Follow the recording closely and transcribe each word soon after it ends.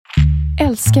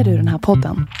Älskar du den här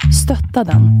podden?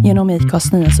 Stötta den genom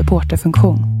ICAs nya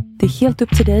supporterfunktion. Det är helt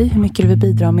upp till dig hur mycket du vill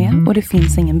bidra med och det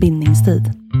finns ingen bindningstid.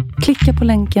 Klicka på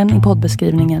länken i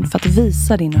poddbeskrivningen för att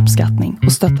visa din uppskattning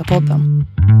och stötta podden.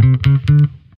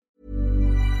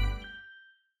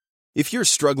 If you're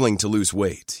struggling to lose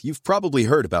weight, you've probably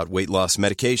heard about weight loss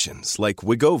medications like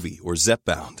Wegovy or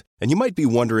Zepbound, and you might be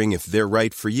wondering if they're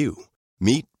right for you.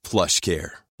 Meet PlushCare,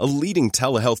 a leading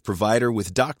telehealth provider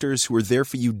with doctors who are there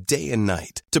for you day and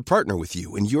night to partner with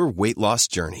you in your weight loss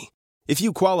journey. If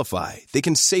you qualify, they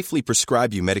can safely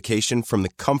prescribe you medication from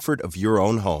the comfort of your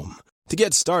own home. To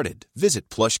get started, visit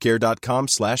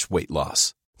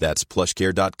plushcare.com/weightloss. That's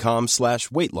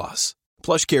plushcare.com/weightloss.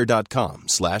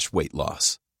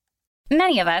 plushcare.com/weightloss.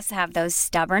 Many of us have those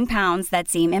stubborn pounds that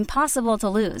seem impossible to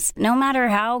lose, no matter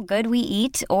how good we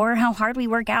eat or how hard we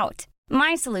work out.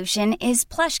 My solution is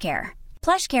PlushCare.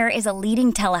 PlushCare is a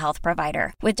leading telehealth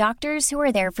provider with doctors who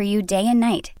are there for you day and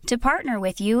night to partner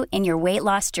with you in your weight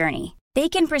loss journey. They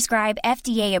can prescribe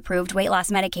FDA-approved weight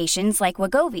loss medications like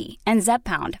Wegovy and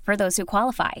Zepbound for those who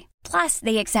qualify. Plus,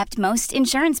 they accept most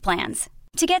insurance plans.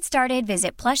 To get started,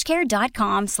 visit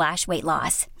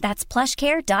plushcare.com/weightloss. That's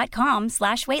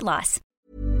plushcare.com/weightloss.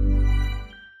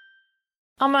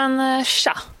 Ja men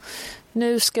tja,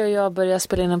 nu ska jag börja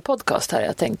spela in en podcast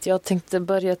här. Jag tänkte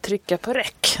börja trycka på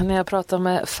räck när jag pratar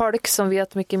med folk som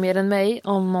vet mycket mer än mig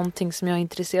om någonting som jag är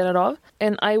intresserad av.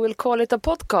 En I will call it a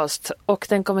podcast och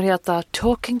den kommer heta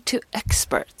Talking to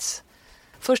Experts.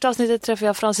 Första avsnittet träffar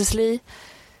jag Francis Lee,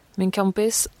 min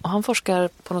kompis, och han forskar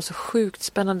på något så sjukt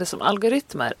spännande som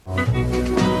algoritmer.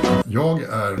 Jag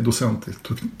är docent i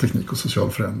teknik och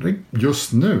social förändring.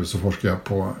 Just nu så forskar jag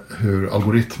på hur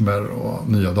algoritmer och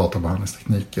nya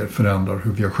databehandlingstekniker förändrar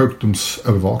hur vi har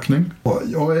sjukdomsövervakning. Och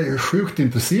jag är sjukt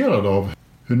intresserad av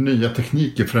hur nya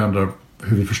tekniker förändrar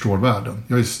hur vi förstår världen.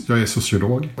 Jag är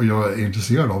sociolog och jag är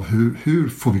intresserad av hur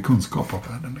får vi kunskap av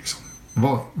världen. Liksom.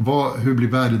 Hur blir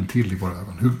världen till i våra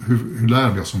ögon? Hur lär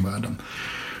vi oss om världen?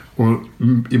 Och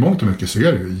i mångt och mycket så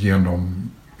är det ju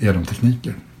genom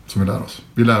tekniker som vi lär oss.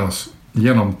 Vi lär oss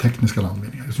genom tekniska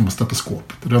landvinningar, som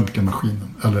stetoskopet,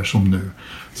 röntgenmaskinen, eller som nu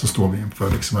så står vi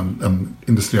inför liksom en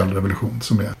industriell revolution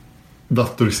som är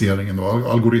datoriseringen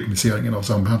och algoritmiseringen av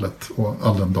samhället och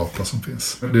all den data som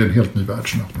finns. Det är en helt ny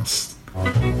värld som öppnas.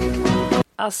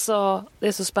 Alltså, det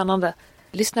är så spännande.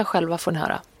 Lyssna själva får ni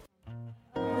höra.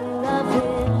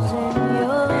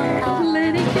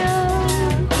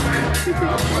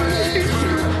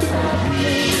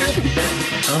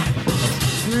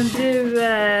 Men du,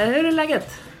 hur är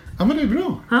läget? Ja, men det är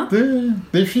bra.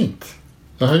 Det är fint.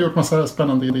 Jag har gjort massa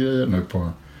spännande grejer nu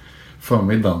på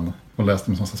förmiddagen och läst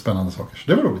en massa spännande saker.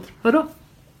 Så det var roligt. Vadå?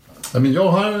 Ja, men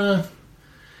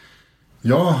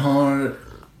jag har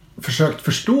försökt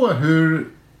förstå hur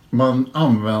man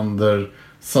använder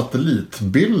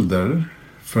satellitbilder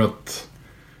för att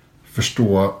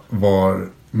förstå var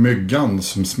myggan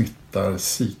som smittar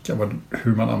Zika,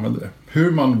 hur man använder det.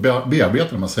 Hur man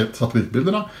bearbetar de här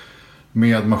satellitbilderna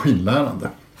med maskinlärande.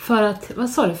 För att, vad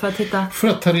sa du? För att hitta? För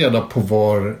att ta reda på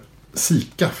var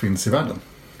Zika finns i världen.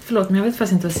 Förlåt, men jag vet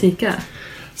faktiskt inte vad Zika är.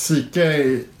 Zika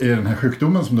är den här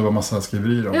sjukdomen som det var massa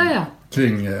skriverier om.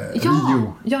 Kring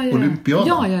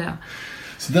Rio-olympiaden. Ja.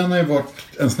 Så den har ju varit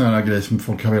en sån här grej som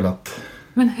folk har velat...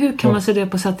 Men hur kan man se det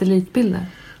på satellitbilder?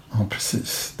 Ja,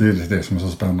 precis. Det är det som är så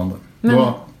spännande.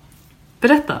 Men,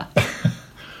 berätta.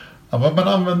 Ja, man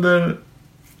använder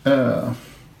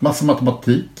massa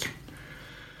matematik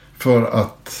för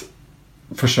att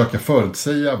försöka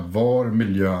förutsäga var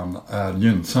miljön är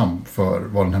gynnsam för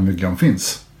var den här myggan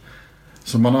finns.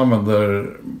 Så man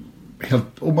använder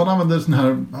sån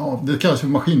här, det kallas för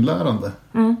maskinlärande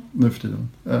nu för tiden.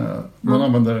 Man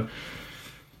använder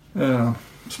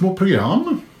små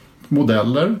program,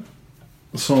 modeller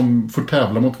som får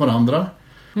tävla mot varandra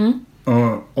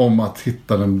om att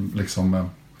hitta den liksom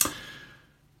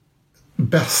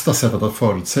bästa sättet att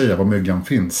förutsäga var myggan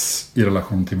finns i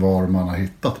relation till var man har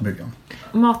hittat myggan.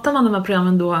 Matar man de här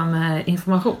programmen då med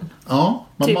information? Ja.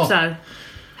 Typ så här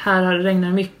har det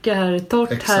regnat mycket, här är det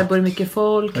torrt, exakt. Här bor det mycket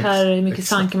folk, här är det mycket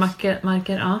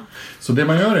sankmarker. Ja. Så det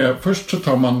man gör är, först så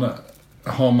samlar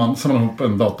ihop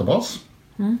en databas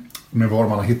med var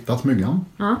man har hittat myggan.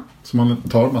 Ja. Så man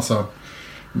tar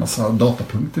massa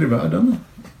datapunkter i världen.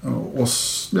 Och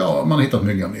man har hittat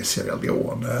myggan i Sierra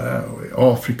Leone, och i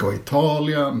Afrika och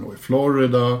Italien, och i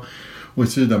Florida och i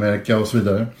Sydamerika och så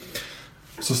vidare.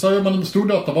 Så gör man en stor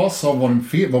databas av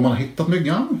var man har hittat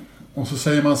myggan. Och så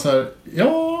säger man så här,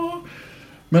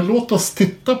 men låt oss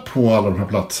titta på alla de här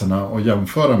platserna och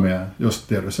jämföra med just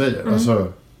det du säger.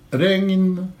 Alltså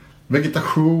regn,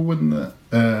 vegetation,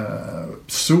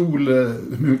 sol,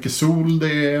 hur mycket sol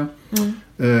det är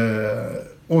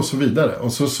och så vidare.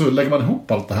 Och så lägger man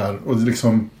ihop allt det här och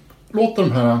liksom låter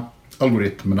de här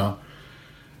algoritmerna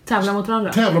tävla mot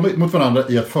varandra. Tävla mot varandra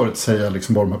i att förutsäga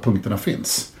liksom var de här punkterna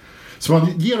finns. Så man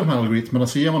ger de här algoritmerna,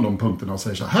 så ger man de punkterna och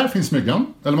säger så här finns myggan.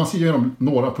 Eller man ger dem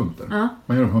några punkter.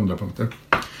 Man ger dem 100 punkter.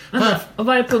 Och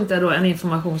varje punkt är då en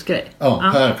informationsgrej. Ja,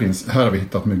 här har vi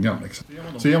hittat myggan. Liksom.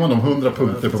 Så ger man dem 100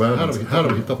 punkter på världen. Här har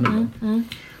vi hittat myggan.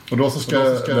 Och då så ska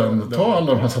den ta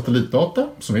alla de här satellitdata,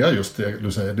 som är just det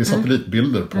du säger. Det är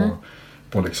satellitbilder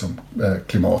på liksom,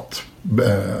 klimat,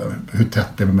 hur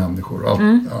tätt det är med människor och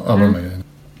alla de här grejerna.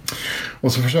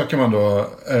 Och så försöker man då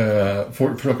få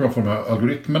de här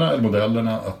algoritmerna eller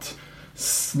modellerna att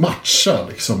matcha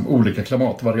liksom, olika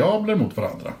klimatvariabler mot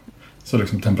varandra. Så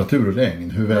liksom temperatur och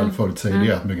regn, hur väl förutsäger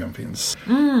det att myggan finns.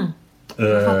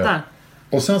 Jag fattar.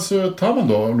 Och sen så tar man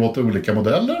då och låter olika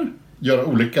modeller göra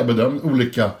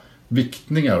olika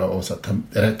viktningar och så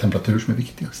är det temperatur som är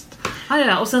viktigast.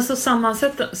 Ja, och sen så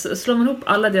slår man ihop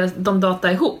alla de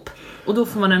data ihop. Och då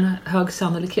får man en hög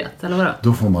sannolikhet, eller vadå?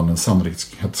 Då får man en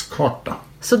sannolikhetskarta.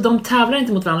 Så de tävlar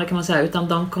inte mot varandra kan man säga, utan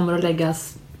de kommer att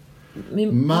läggas...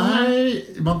 Nej,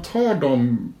 man tar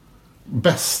de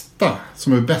bästa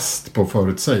som är bäst på att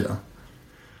förutsäga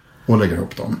och lägger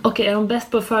ihop dem. Okej, är de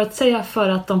bäst på att förutsäga för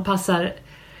att de passar...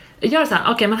 Gör så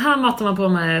här, okej, men här matar man på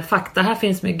med fakta. Här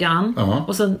finns myggan.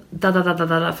 Och så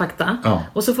fakta.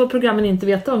 Och så får programmen inte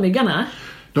veta vad myggan är.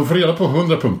 De får reda på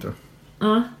 100 punkter.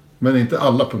 Men inte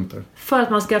alla punkter. För att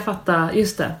man ska fatta,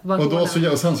 just det. Och då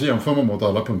sen så jämför man mot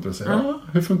alla punkter och säger,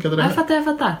 hur funkade det här? Jag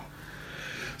fattar.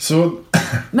 Så...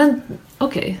 Men,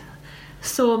 okej.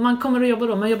 Så man kommer att jobba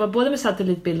då, man jobbar både med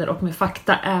satellitbilder och med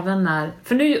fakta även när...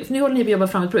 För nu håller ni på att jobba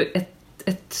fram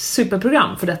ett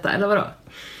superprogram för detta, eller vadå?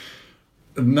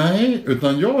 Nej,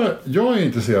 utan jag är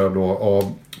intresserad då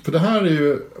av... För det här är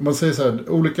ju, man säger så här,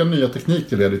 olika nya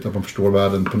tekniker leder till att man förstår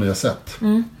världen på nya sätt.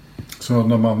 Så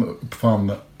när man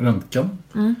uppfann röntgen,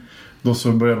 då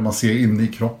så började man se in i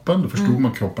kroppen, då förstod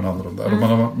man kroppen annorlunda.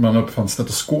 Och man uppfann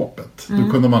stetoskopet,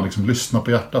 då kunde man liksom lyssna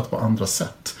på hjärtat på andra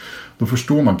sätt. Då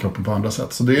förstår man kroppen på andra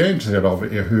sätt. Så det jag är intresserad av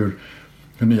är hur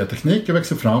nya tekniker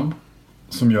växer fram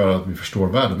som gör att vi förstår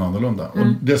världen annorlunda. Och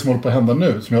det som håller på att hända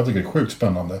nu, som jag tycker är sjukt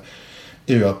spännande,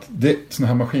 är ju att såna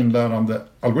här maskinlärande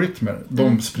algoritmer,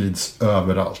 de sprids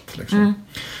överallt. Liksom.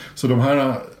 Så de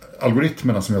här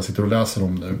algoritmerna som jag sitter och läser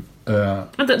om nu...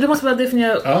 Vänta, du måste bara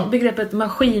definiera begreppet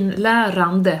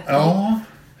maskinlärande. Ja,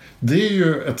 det är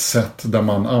ju ett sätt där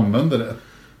man använder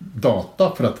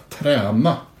data för att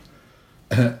träna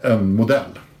en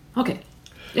modell. Okej.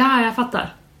 Ja, jag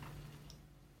fattar.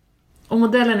 Och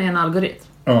modellen är en algoritm.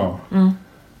 Ja,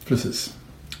 precis.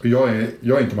 Och jag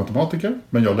är inte matematiker,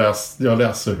 men jag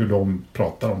läser hur de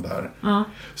pratar om det här.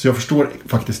 Så jag förstår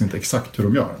faktiskt inte exakt hur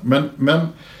de gör. Men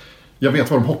jag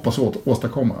vet vad de hoppas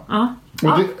åstadkomma.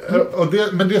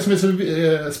 Men det som är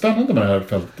så spännande med det här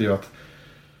fältet är ju att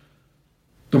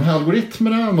de här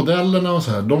algoritmerna, modellerna och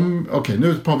så här, nu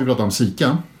har vi pratat om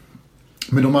Zika,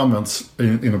 men de används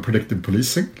inom predictive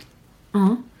policing.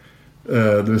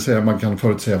 Det vill säga man kan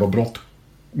förutsäga vad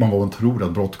man tror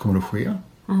att brott kommer att ske.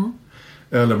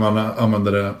 Eller man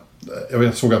använder det,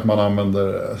 jag såg att man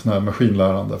använder sån här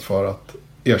maskinlärande för att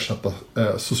ersätta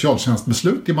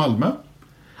socialtjänstbeslut i Malmö.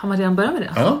 Har man redan börjat med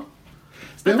det? Ja.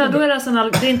 Då är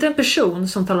det, det är inte en person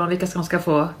som talar om vilka som ska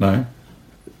få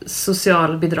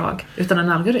socialbidrag, utan en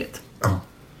algoritm. Ja.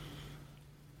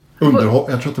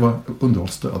 Jag tror att det var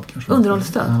underhållsstöd kanske.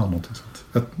 Underhållsstöd? Ja, någonting sånt.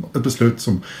 Ett beslut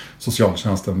som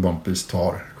socialtjänsten vanligtvis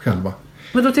tar själva.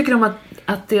 Men då tycker de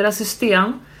att deras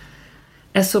system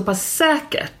är så pass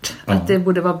säkert att det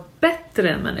borde vara bättre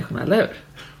än människorna, eller hur?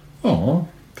 Ja,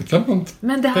 det kan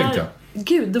man tänka.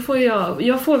 Gud, då får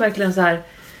jag får verkligen så här...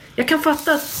 Jag kan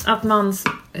fatta att man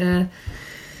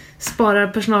sparar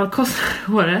personalkostnader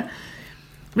på det.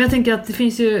 Men jag tänker att det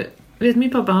finns ju...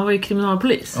 min pappa, han var ju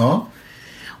kriminalpolis. Ja.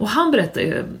 Och han berättar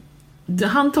ju...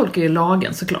 Han tolkar ju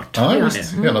lagen såklart. Ja,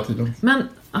 just, hela tiden. Men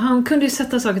han kunde ju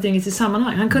sätta saker och ting i sitt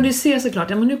sammanhang. Han kunde ju se såklart,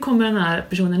 men nu kommer den här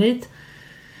personen hit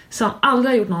som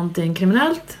aldrig har gjort någonting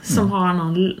kriminellt, som har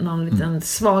någon liten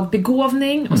svag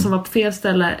begåvning och som var på fel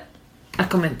ställe. Jag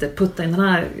kommer inte putta in den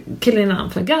här killen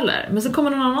för galler. Men så kommer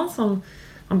någon annan som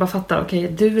man bara fattar,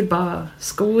 okej, du vill bara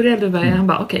skor eller han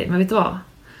bara, okej, men vet du vad?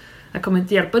 Jag kommer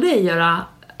inte hjälpa dig göra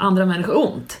andra människor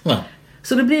ont. Nej.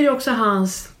 Så det blir ju också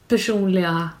hans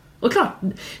personliga... Och klart,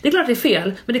 det är klart det är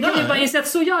fel, men det kan ju bara inse att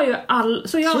så gör ju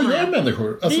så gör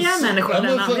människor. Alltså, det gör människor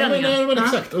den anledningen. Men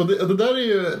exakt. Och det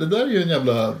där är ju en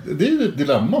jävla... Det är ju ett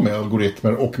dilemma med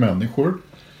algoritmer och människor.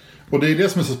 Och det är det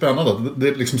som är så spännande.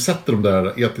 Det liksom sätter de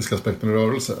där etiska aspekterna i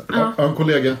rörelse. Jag har en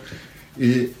kollega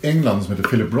i England som heter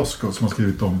Philip Roscoe som har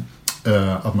skrivit om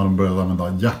att man började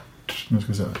använda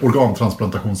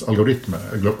organtransplantationsalgoritmer.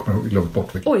 Jag glömt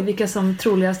bort vilka. Oj, vilka som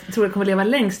troligen kommer leva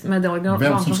längst med det organ.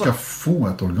 Vem som ska få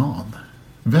ett organ?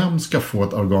 Vem ska få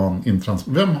ett organ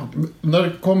när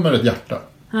det kommer ett hjärta?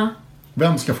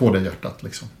 Vem ska få det hjärtat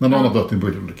liksom? När någon har dött i en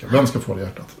budgetolycka. Vem ska få det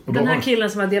hjärtat? Och den här killen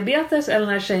som har diabetes eller den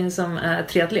här tjejen som är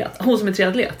triatlet? Hon som är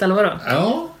triatlet, eller vadå?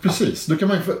 Ja, precis. Då kan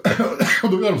man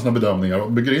och då gör de såna bedömningar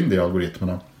och bygger in det i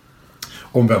algoritmerna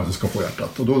om vem som ska få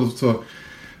hjärtat. Och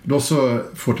då så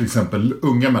får till exempel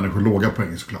unga människor låga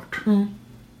poäng såklart.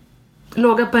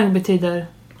 Låga poäng betyder?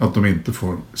 Att de inte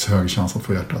får så hög chans att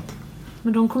få hjärtat.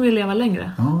 Men de kommer ju leva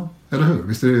längre. Ja, eller hur?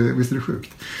 Visst är det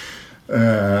sjukt.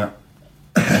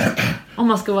 Om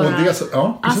man ska vara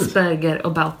Asperger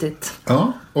about it.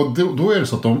 Ja, och då är det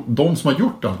så att de som har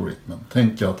gjort algoritmen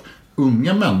tänker att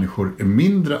unga människor är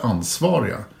mindre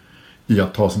ansvariga i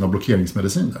att ta sina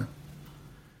blockeringsmediciner.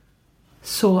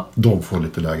 Så de får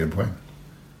lite lägre poäng.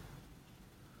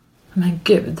 Men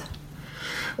gud.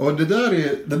 Och det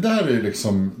där är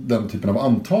liksom den typen av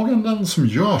antaganden som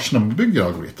görs när man bygger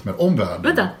algoritmer om världen.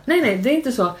 Vänta, nej, det är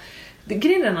inte så.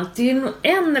 Grejen är att det är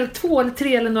en eller två eller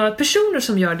tre eller några personer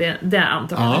som gör det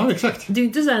antagandet. Ja, exakt. Det är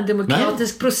inte så en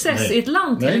demokratisk process i ett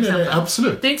land till exempel. Nej,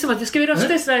 absolut. Det är inte som att ska vi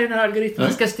rösta i Sverige när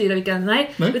algoritmen ska styra vilka...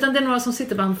 Nej, utan det är några som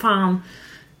sitter bara, fan...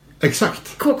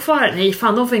 Exakt. Kåkfarare, nej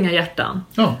fan, de får inga hjärtan.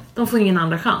 Ja. De får ingen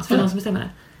andra chans för de som bestämmer det.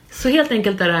 Så helt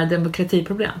enkelt är det här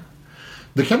demokratiproblem.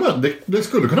 Det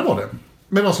skulle kunna vara det.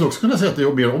 Men man skulle också kunna säga att det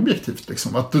är mer objektivt.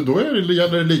 Liksom. Att då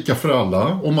gäller det lika för alla.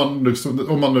 Om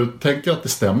man nu tänker att det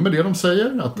stämmer det de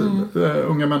säger. Att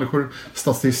unga människor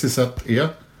statistiskt sett är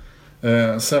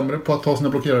sämre på att ta sina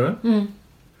blockerare.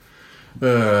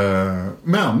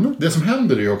 Men det som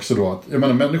händer är ju också då att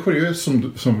människor är ju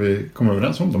som vi kommer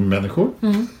överens om. De är människor.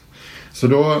 Så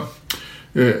då...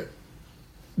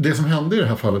 det som hände i det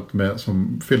här fallet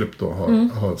som Philip då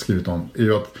har skrivit om är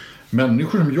ju att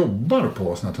människor som jobbar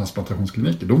på såna här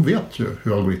transplantationskliniker, de vet ju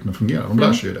hur algoritmen fungerar. De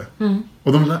lär sig ju det.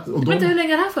 Och Men hur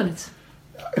länge har det här funnits?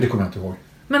 Det kommer jag inte ihåg.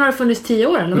 Men har det funnits 10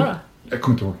 år eller vad? Jag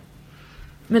kommer inte ihåg.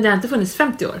 Men det har inte funnits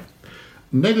 50 år?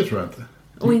 Nej, det tror jag inte.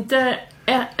 Och inte...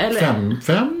 Eller...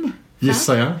 5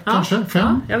 gissar jag. Kanske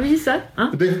 5. Ja, jag gissar.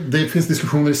 Ja. Det finns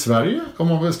diskussioner i Sverige om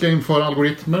man ska införa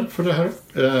algoritmer för det här.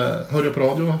 Hörde jag på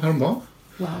radio häromdagen.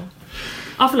 Wow.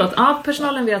 Ja, förlåt. Ja,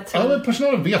 personalen vet. Ja, men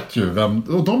personalen vet ju vem.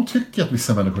 Och de tycker att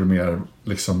vissa människor är mer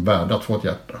liksom värda att få ett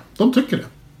hjärta. De tycker det.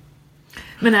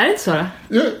 Men är det inte så då?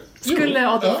 Ja, skulle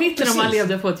Adolf Hitler om han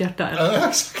levde på ett hjärta? Ja,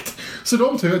 exakt. Så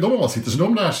de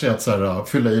lär sig att så här,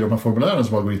 fylla i de här formulären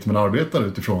som algoritmen arbetar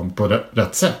utifrån på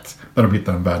rätt sätt. När de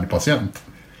hittar en värdig patient.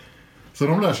 Så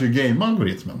de lär sig ju gamea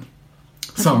algoritmen.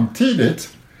 Samtidigt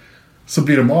så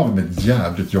blir de av med ett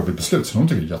jävligt jobbigt beslut. Så de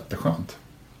tycker det är jätteskönt.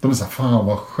 De är så här, fan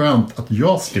vad skönt att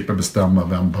jag slipper bestämma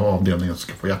vem på avdelningen som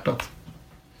ska få hjärtat.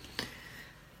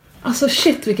 Alltså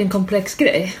shit, vilken komplex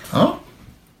grej. Ja.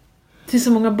 Det finns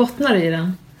så många bottnar i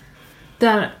den.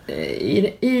 Där,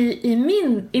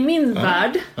 i min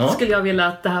värld skulle jag vilja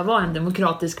att det här var en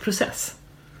demokratisk process.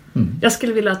 Jag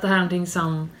skulle vilja att det här är någonting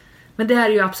som... Men det här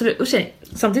är ju absolut...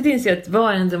 samtidigt inser jag att det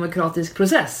var en demokratisk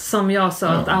process. Som jag sa,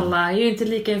 att alla är ju inte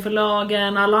lika inför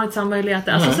lagen. Alla har inte samma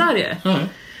möjligheter. Alltså så är det ju.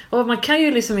 Och man kan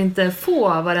ju liksom inte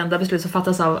få varenda beslut som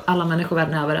fattas av alla människor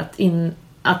världen över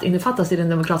att innefattas i den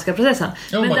demokratiska processen.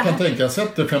 Ja, men man kan tänka sig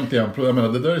att 51%, jag menar,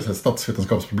 det där är ett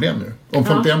statsvetenskapsproblem nu. Om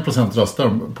 51%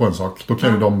 röstar på en sak, då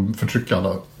kan ju de förtrycka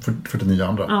alla 49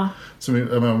 andra. Så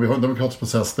om vi har en demokratisk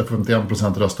process där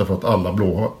 51% röstar för att alla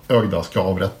blåögda ska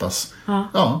avrättas.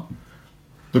 Ja.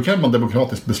 Då kan man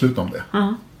demokratiskt besluta om det.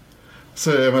 Så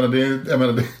jag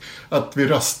menar, att vi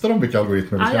röstar om vilka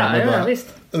algoritmer vi ska använda. Visst.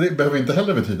 Det behöver inte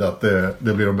heller betyda att det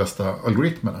blir de bästa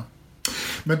algoritmerna.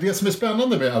 Men det som är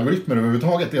spännande med algoritmer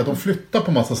överhuvudtaget är att de flyttar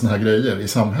på massa såna här grejer i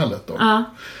samhället då.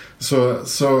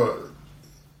 Så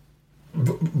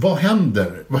vad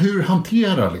händer? Hur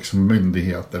hanterar liksom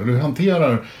myndigheter? Eller hur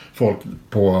hanterar folk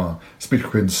på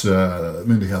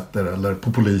smittskyddsmyndigheter eller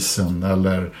på polisen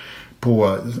eller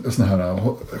på såna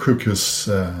här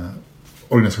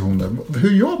sjukhusorganisationer?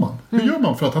 Hur gör man? Hur gör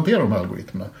man för att hantera de här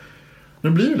algoritmerna? Det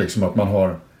blir ju liksom att man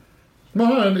har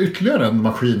ytterligare en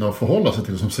maskin att förhålla sig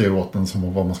till som säger åt en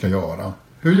som vad man ska göra.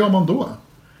 Hur gör man då?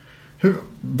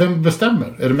 Vem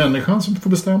bestämmer? Är det människan som får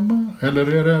bestämma?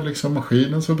 Eller är det liksom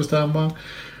maskinen som får bestämma?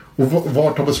 Och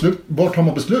var tar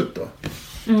man beslut då?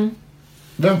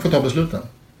 Vem får ta besluten?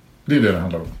 Det är det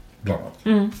handlar om, bland annat.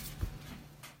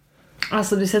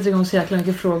 Alltså du sätter igång så jäkla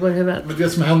mycket frågor i huvudet. Men det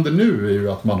som händer nu är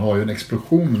ju att man har ju en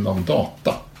explosion av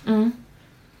data.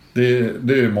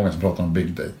 Det är många som pratar om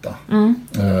big data.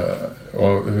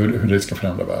 Och hur det ska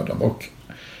förändra världen. Och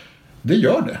det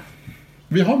gör det.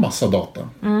 Vi har massa data.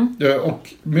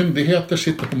 Och myndigheter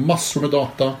sitter på massor med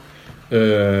data.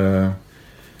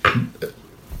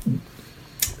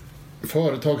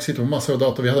 Företag sitter på massor av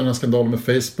data. Vi hade en skandal med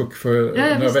Facebook för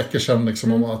några veckor sedan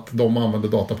liksom, om att de använder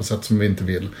data på sätt som vi inte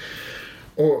vill.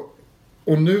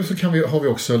 Och nu så har vi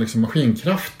också liksom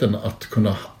maskinkraften att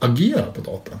kunna agera på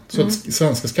data. Så att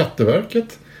svenska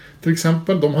Skatteverket till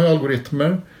exempel, de har ju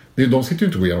algoritmer. De sitter ju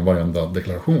inte och går igenom varenda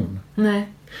deklaration. Nej.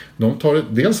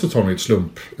 Dels så tar de ett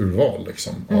slumpurval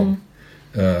liksom,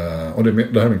 och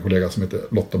det här är min kollega som heter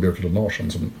Lotta Björklund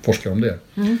Larsson som forskar om det.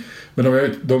 Men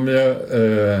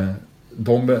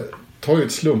de tar ju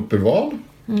ett slumpurval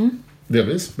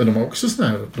delvis, men de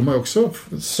har också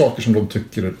saker som de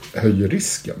tycker höjer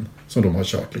risken som de har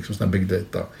kört liksom såna big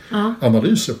data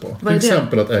analyser på. Till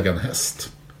exempel att äga en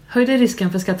häst. Höjde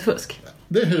risken för skattefusk?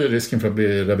 Det höjer risken för att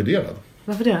bli reviderad.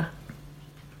 Varför det?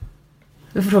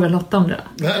 Du får fråga Lotta om det.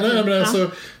 Nej, men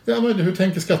alltså, men hur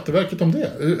tänker Skatteverket om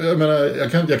det? Jag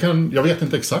menar, jag vet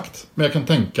inte exakt, men jag kan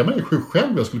tänka mig hur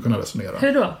själv jag skulle kunna resonera.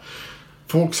 Hur då?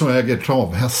 Folk som äger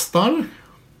travhästar.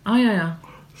 Ja,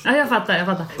 jag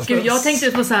fattar. Gud, jag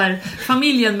tänkte på så här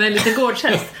familjen med lite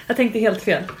gårdshäst. Jag tänkte helt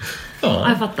fel. Ja,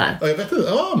 jag fattar. Jag vet inte.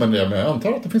 Ja, men jag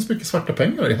antar att det finns mycket svarta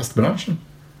pengar i hästbranschen.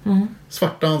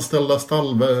 Svarta anställda,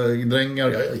 stalldrängar,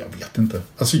 jag vet inte.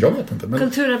 Alltså jag vet inte. Men...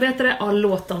 Kulturarbetare,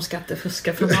 låt dem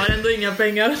skattefuska för de har ändå inga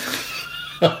pengar.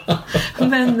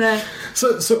 Men...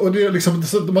 Och det är liksom,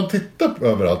 så man tittar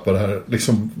överallt på det här,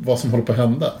 liksom, vad som håller på att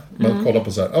hända. Man kollar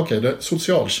på så här,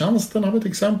 socialtjänsten har vi ett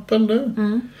exempel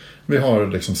nu. Vi har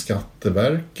liksom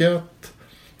Skatteverket.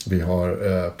 Vi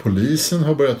har polisen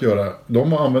har börjat göra,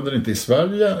 de använder det inte i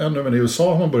Sverige ännu, men i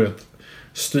USA har man börjat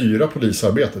styra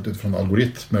polisarbetet utifrån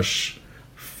algoritmers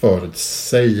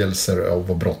förutsägelser av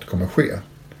vad brott kommer att ske.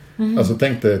 Alltså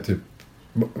tänk dig typ,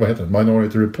 vad heter det?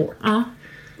 Minority Report.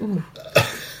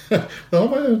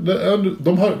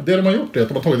 Det de har gjort är att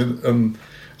de har tagit en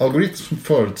algoritm som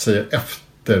förutsäger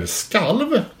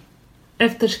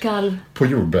efterskalv på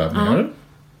jordbävningar.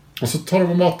 Och så tar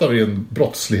de och matar in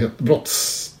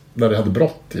där det hade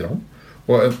brott i dem.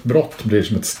 Och ett brott blir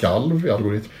som ett skalv i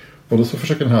algoritm. Och då så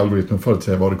försöker den här algoritmen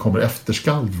förutsäga vad det kommer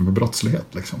efterskalv med brottslighet.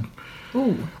 Liksom.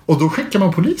 Och då skickar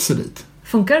man poliser dit.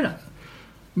 Funkar det?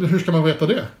 Hur ska man veta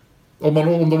det?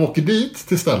 Om de åker dit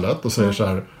till stället och säger så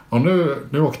här,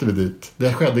 nu åkte vi dit.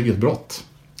 Det skedde inget brott.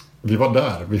 Vi var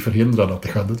där, vi förhindrade att det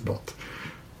skedde ett brott.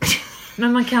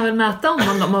 Men man kan väl mäta om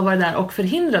de har varit där och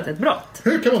förhindrat ett brott?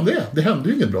 Hur kan man det? Det hände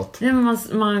ju inget brott. Ja,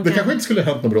 men det kanske inte skulle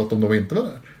hänt något brott om de inte var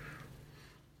där.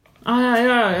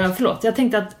 Ja, förlåt. Jag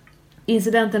tänkte att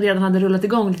incidenten redan hade rullat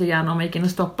igång lite grann om man gick in och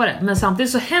stoppade det. Men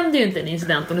samtidigt så händer ju inte en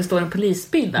incident om det står en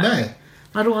polisbil där. Nej.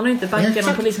 Man rånar ju inte banken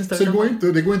om polisen står. Så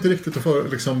det går inte riktigt att få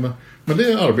liksom, men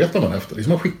det arbetar man efter.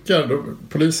 Liksom man skickar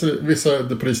vissa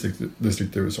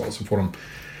polisdistrikt i USA så får de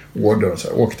order och så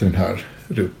här, åk till den här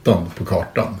rutan på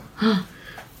kartan.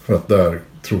 För att där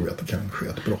tror jag att det kan ske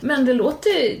ett brott. Men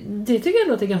det tycker jag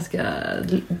låter ganska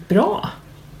bra.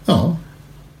 Ja.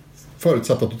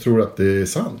 Förutsatt att du tror att det är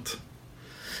sant.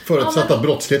 Förutsatt att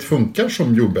brottslighet funkar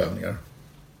som jordbävningar.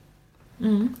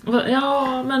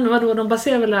 Ja, men vadå? De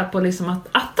baserar väl det här på liksom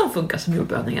att de funkar som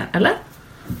jordbävningar, eller?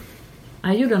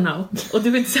 You don't know. Och du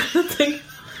vill inte säga någonting.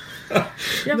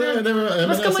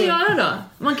 Vad ska man göra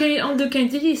då? Du kan ju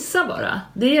inte gissa bara.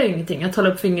 Det är ju ingenting. Att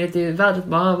hålla upp fingret i vädret,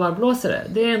 bara blåser det.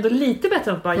 Det är ändå lite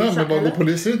bättre att bara gissa. Men går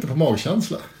poliser inte på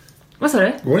magkänsla? Vad sa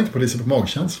du? Går inte poliser på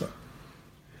magkänsla?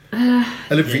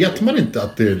 Eller vet man inte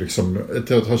att det är liksom,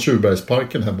 att ha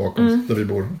Tjurbergsparken här bakom där vi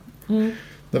bor.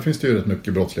 Där finns det ju rätt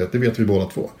mycket brottslighet. Det vet vi båda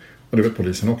två. Och det vet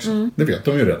polisen också. Det vet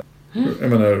de ju redan. Jag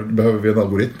menar, behöver vi en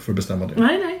algoritm för att bestämma det?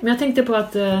 Nej. Men jag tänkte på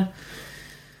att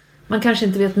man kanske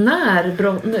inte vet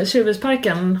när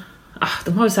Tjurbergsparken...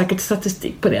 de har ju säkert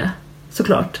statistik på det.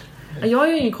 Såklart. Jag har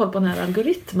ju ingen koll på den här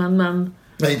algoritmen, men...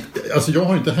 Nej, alltså jag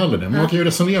har inte heller det. Men man kan ju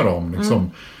resonera om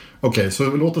liksom... Okej, så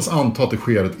låt oss anta att det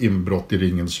sker ett inbrott i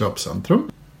Ringens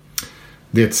köpcentrum.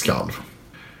 Det är ett skalv.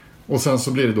 Och sen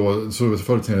så blir det då så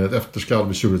förutsäger ett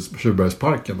efterskalv i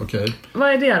Tjurbergsparken, okej? Vad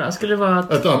är det då? Skulle det vara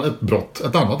ett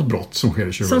annat brott som sker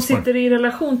i Tjurbergsparken? Som sitter i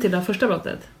relation till det första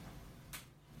brottet?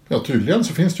 Ja, tydligen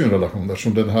så finns det ju en relation där.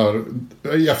 Som den här,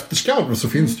 i efterskalv så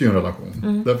finns det ju en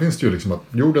relation. Där finns det ju liksom att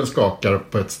jorden skakar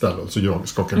på ett ställe och så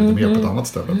skakar lite mer på ett annat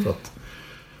ställe för att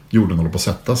jorden håller på att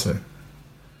sätta sig.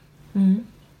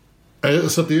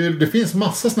 Så att det finns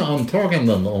massa såna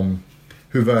antaganden om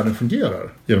hur världen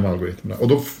fungerar genom algoritmerna.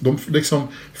 Och de liksom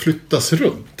flyttas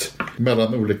runt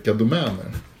mellan olika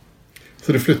domäner.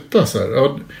 Så det flyttas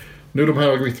här. Nu de här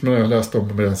algoritmerna jag läste om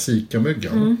med den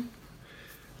Zika-myggan.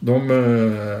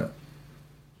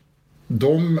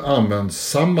 De används,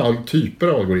 samma typer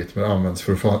av algoritmer används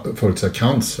för att förutsäga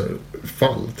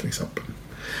cancerfall till exempel.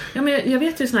 Ja, men jag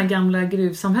vet ju såna här gamla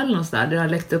gruvsamhällen och sådär, där det har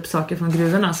läckt upp saker från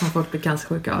gruvorna som folk blir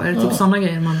cancersjuka av. Är det typ sådana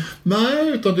grejer man... Nej,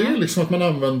 utan det är liksom att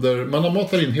man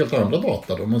matar in helt andra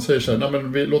data då. Man säger så här, nej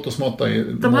men låt oss mata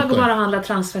in... De här går bara att handla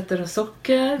transfetter och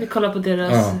socker. Vi kollar på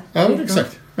deras... Ja,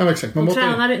 exakt. Ja, exakt. De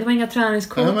har inga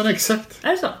träningskort. Ja, men exakt.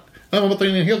 Är det så? Ja, man matar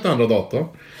in helt andra data.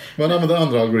 Man använder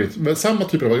andra algoritmer, samma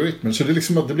typer av algoritmer. Så det är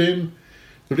liksom att det blir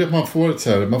att man får ett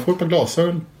par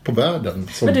glasögon på världen.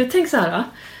 Som... Men du, tänk så här då.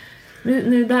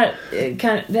 Nu det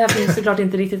här finns såklart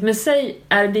inte riktigt, men säg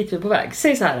är dit vi är på väg.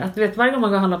 Säg så här att du vet, varje gång man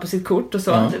går och handlar på sitt kort och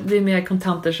så, att det är mer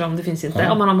kontanter som det finns inte,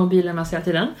 om man har mobilen med sig hela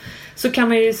tiden, så kan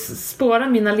man ju spåra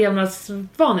mina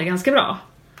levnadsvanor ganska bra.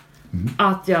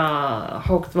 Att jag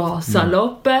har åkt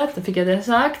Vasaloppet, då fick jag det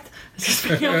sagt. Jag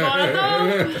ska springa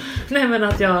maraton. Nej, men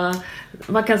att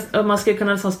man ska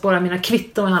kunna liksom spåra mina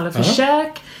kvitton med handlar för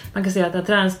käk. Man kan säga att jag har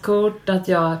träningskort, att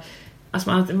jag... Alltså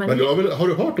Men har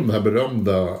du hört om det här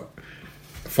berömda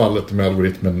fallet med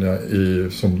algoritmen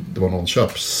som det var någon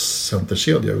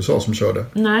köpcenterkedja i USA som körde?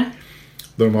 Nej.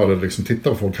 Där de hade liksom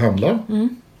tittat på folk handlar.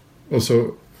 Och så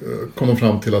kom de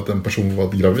fram till att en person var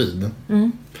gravid.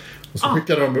 Och så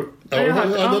skickade de...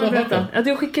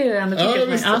 Du skickar ju en artikel till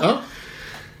mig.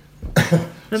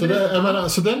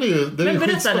 Så den är ju... Men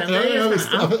berätta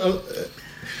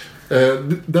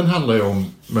den. Den handlar ju om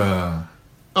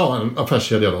en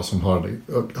affärskedja då, som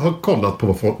har kollat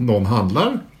på vad någon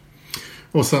handlar.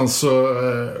 Och sen så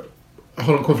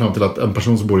har de kommit fram till att en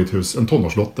person som bor i ett hus, en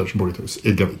tonårsdotter som bor i ett hus,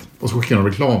 är gravid. Och så skickar de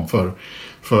reklam för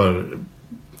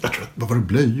jag tror, vad var det,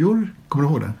 blöjor? Kommer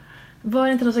du ihåg det? Var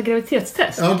det inte någon sån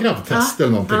graviditetstest? Ja, graviditetstest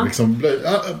eller någonting. Liksom,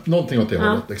 någonting åt det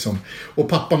hållet. Liksom. Och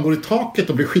pappan går i taket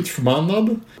och blir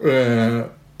skitförbannad.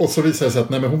 Och så visar det sig att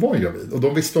nej, men hon var gravid. Och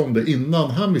de visste om det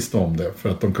innan han visste om det. För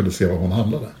att de kunde se vad hon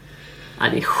handlade. Ja,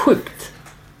 det är sjukt.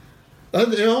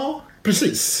 Ja,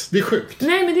 precis. Det är sjukt.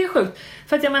 Nej, men det är sjukt.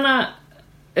 För att jag menar...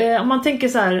 om man tänker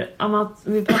så här,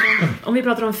 om vi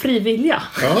pratar om frivilliga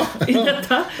i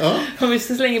detta, om vi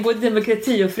slänger både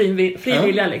demokrati och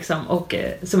frivilliga liksom, och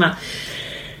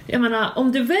jag menar,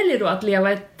 om du väljer då att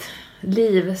leva ett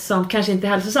liv som kanske inte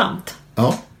är hälsosamt,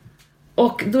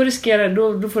 och då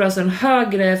då får du alltså en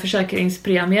högre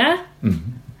försäkringspremie,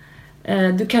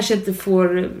 du kanske inte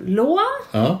får lån,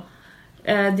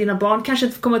 dina barn kanske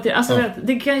inte får komma till, alltså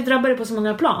det kan ju drabba dig på så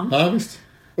många plan. Ja, visst.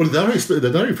 Och det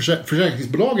där är ju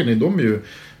försäkringsbolagen,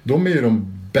 de är ju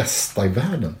de bästa i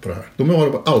världen på det här. De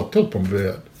har alltid hållit på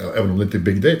med, även om det inte är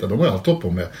big data, de har alltid hållit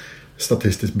på med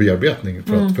statistisk bearbetning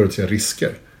för att förutse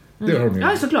risker. Det har de ju.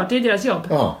 Ja, såklart, det är deras jobb.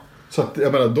 Ja, så att,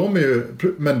 jag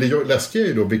menar, men det läskiga är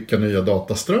ju då vilka nya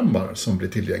dataströmmar som blir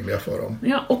tillgängliga för dem.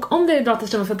 Ja, och om det är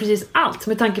dataströmmar för precis allt,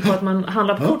 med tanke på att man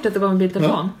handlar på kortet och går med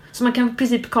mobiltelefon, så man kan i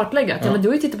princip kartlägga att men du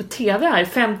har ju tittat på tv här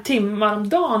 5 timmar om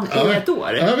dagen i ett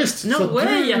år. Ja, visst. No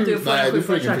way att du får en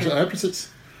sjukförsäkring. Nej, precis.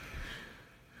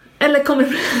 Eller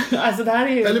kommer alltså det här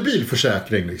är ju... Eller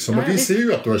bilförsäkring liksom. Och vi ser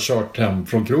ju att du har kört hem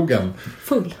från krogen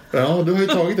full. Ja, du har ju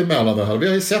tagit en mellanöl här. Vi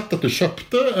har ju sett att du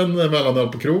köpte en mellanöl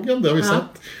på krogen. Det har vi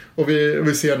sett. Och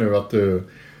vi ser nu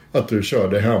att du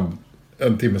körde hem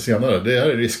en timme senare. Det här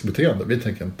är riskbeteende. Vi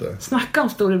tänker inte... Snacka om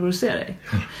storebror ser dig.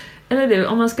 Eller du,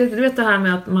 om man ska, du vet det här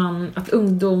med att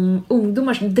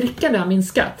ungdomars drickande har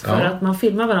minskat för att man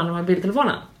filmar varandra med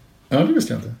biltelefonen. Ja, det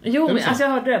visste jag inte. Jo, men alltså jag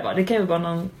hörde det bara. Det kan ju vara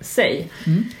någon säg.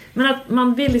 Men att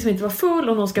man vill liksom inte vara full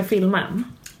och någon ska filma en.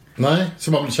 Nej,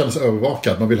 så man vill känna sig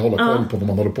övervakad. Man vill hålla koll på vad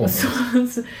man håller på med.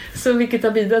 Så vilket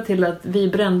har bidragit till att vi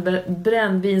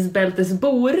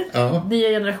brännvinsbältesbor, nya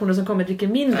generationer som kommer dricker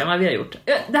mindre än vad vi har gjort.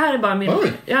 Det här är bara min...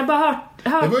 Jag har bara hört det.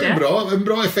 Det var ju en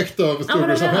bra effekt av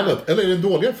storsamhället. Eller är det en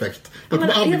dålig effekt? De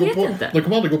kommer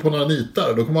aldrig gå på några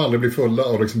nitar. De kommer aldrig bli fulla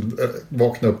och liksom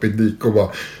vakna upp i ett dik och bara...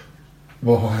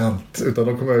 Vad har hänt? Utan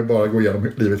de kommer ju bara gå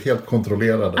igenom livet helt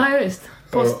kontrollerade. Ja, just.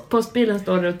 Postbilen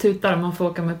står där och tutar om man får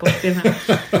åka med postbilen.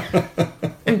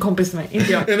 En kompis till mig,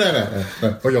 inte jag. Nej.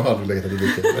 Och jag har aldrig legat i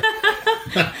diket.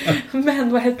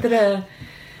 Men vad heter det?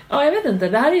 Ja, jag vet inte.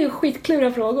 Det här är ju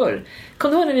skitkluriga frågor.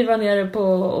 Kom du ihåg när vi var nere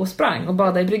och sprang och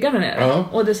badade i bryggan nere? Ja.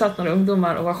 Och det satt några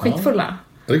ungdomar och var skitfulla.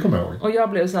 Ja, det kommer jag ihåg. Och jag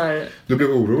blev så här... Du blev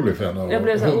orolig för henne. Jag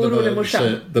blev så här orolig morsa.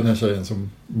 Den här tjejen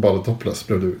som badade topless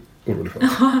blev du orolig för.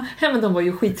 Ja, men de var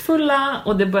ju skitfulla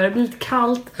och det började bli lite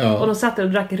kallt och de satt där och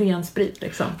drack ren sprit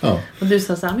liksom. Ja. Och du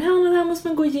sa så här, men det här måste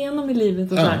man gå igenom i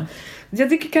livet och så här. Jag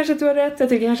tycker kanske att du har rätt, jag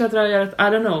tycker kanske att du har rätt, I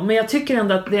don't know. Men jag tycker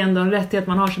ändå att det är ändå en rättighet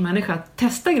man har som människa att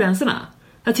testa gränserna.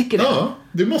 Jag tycker det. Ja,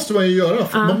 det måste man ju göra.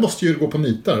 För man måste ju gå på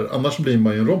nitar, annars blir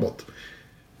man ju en robot.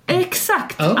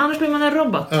 Exakt, annars blir man en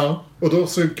robot. Ja, och då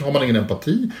så har man ingen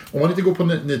empati. Om man inte går på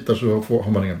nitar så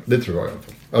har man ingen... Det tror jag i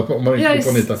alla fall. Om man inte jag går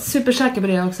på nitar. Är supersäker på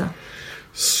det också.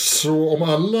 Så om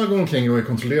alla går omkring och är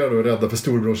kontrollerade och är rädda för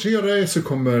storebror ser dig, så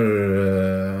kommer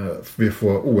vi få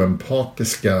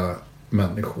oempatiska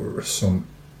människor som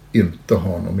inte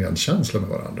har någon medkänsla med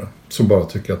varandra. Som bara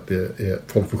tycker att det är,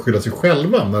 folk får skylla sig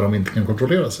själva när de inte kan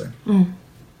kontrollera sig.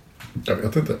 Jag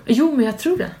vet inte. Jo, men jag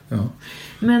tror det. Ja.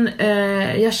 Men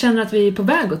jag känner att vi är på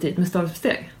väg åt dit med steg för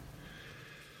steg.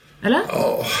 Eller?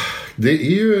 Ja, det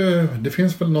är ju... Det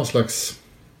finns väl någon slags...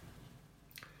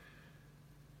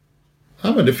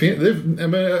 Ja, men jag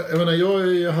menar,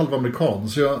 jag är halvamerikan,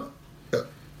 så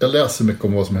jag läser mycket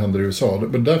om vad som händer i USA.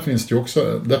 Men där finns det ju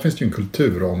också... Där finns det ju en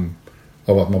kultur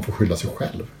av att man får skylla sig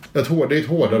själv. Det är ett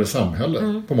hårdare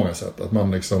samhälle på många sätt. Att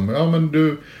man liksom... Ja, men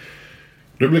du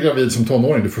blir gravid som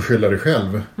tonåring, du får skylla dig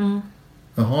själv.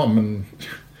 Jaha, men...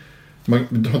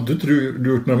 Du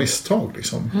gjort några misstag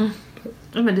liksom.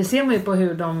 Ja, men det ser man ju på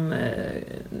hur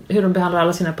de behandlar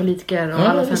alla sina politiker och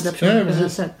alla offentliga personer på det här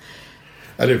sättet.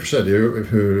 Ja, det är för sig. Det är ju,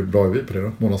 hur bra är vi på det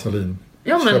då? Mona Sahlin.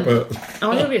 Ja, men,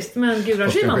 ja visst. Men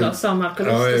Gudrun Schyman då, som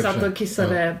alkoholist, satt och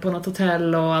kissade på något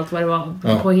hotell och allt vad det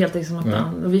var på helt liksom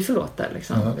och vi förlåter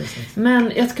liksom. Ja,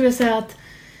 men jag skulle säga att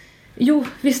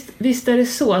visst är det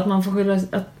så att man får skylla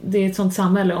att det är ett sånt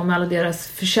samhälle om alla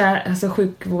deras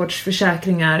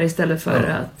sjukvårdsförsäkringar istället för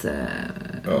att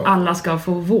alla ska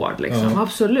få vård liksom.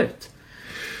 Absolut.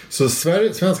 Så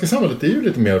svenska samhället är ju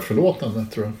lite mer förlåtande,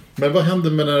 tror jag. Men vad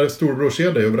händer med när storebror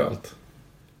ser dig överallt?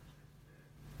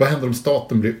 Vad händer om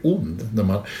staten blir ond?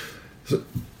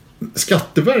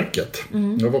 Skatteverket.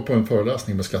 Jag var på en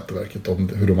föreläsning med Skatteverket om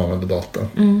hur de använder data.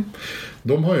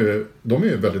 De är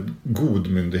ju väldigt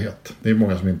god myndighet. Det är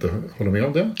många som inte håller med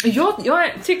om det. Jag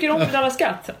tycker om att betala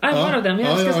skatt. Jag av dem.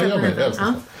 Jag älskar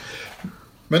skattemyndigheten.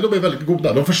 Men de är väldigt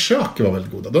goda. De försöker vara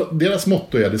väldigt goda. Deras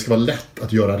motto är att det ska vara lätt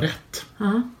att göra rätt.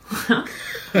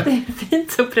 Det är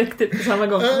fint och präktigt på samma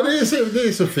gång. Det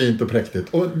är så fint och präktigt.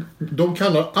 Och de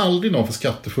kallar aldrig någon för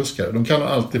skattefuskare. De kallar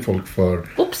alltid folk för...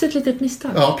 Oops, ett litet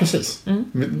misstag. Ja, precis.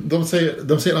 De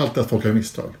säger alltid att folk har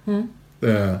misstag.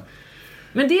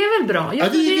 Men det är väl bra? Det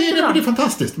är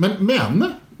fantastiskt. Men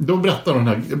då berättar den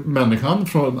här människan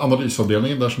från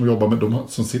analysavdelningen där som jobbar med de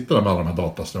som sitter där med alla de här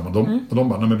dataströmmarna. Och de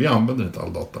bara, nej men vi använder inte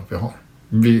all data vi har.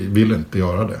 Vi vill inte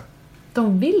göra det.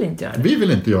 De vill inte göra det? Vi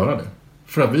vill inte göra det.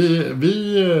 För att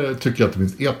vi tycker att det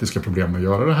finns etiska problem med att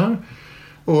göra det här.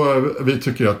 Och vi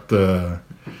tycker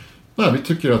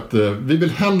att vi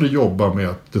vill hellre jobba med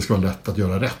att det ska vara lätt att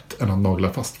göra rätt än att nagla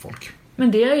fast folk.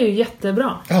 Men det är ju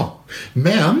jättebra. Ja,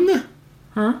 men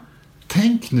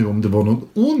tänk nu om det var någon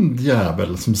ond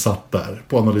jävel som satt där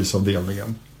på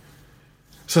analysavdelningen.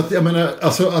 Så att jag menar,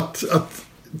 alltså att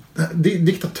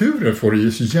diktaturer får det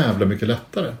ju så jävla mycket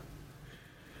lättare.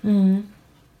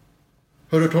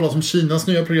 Har du hört talas om Kinas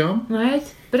nya program? Nej,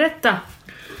 berätta.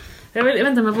 Jag vet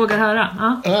inte om jag vågar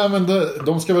höra. Ja, men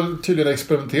de ska väl tydligen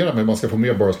experimentera med. Man ska få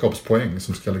medborgarskapspoäng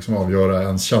som ska liksom avgöra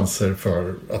ens chanser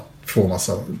för att få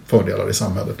massa fördelar i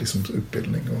samhället, liksom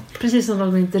utbildning. Precis som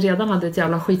de inte redan hade ett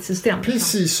jävla skitsystem.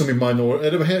 Precis som i vad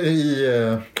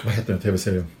heter den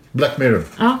tv-serien? Black Mirror.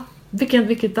 Ja,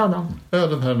 vilket av dem? Ja,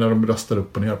 den här när de röstar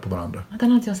upp och ner på varandra. Den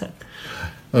har inte jag sett.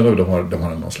 Ja, de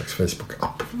har någon slags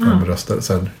Facebook-app där de röstar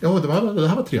sen. Ja, det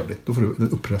här var trevligt. Då får du en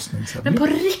uppröstning sen. Men på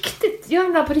riktigt? Gör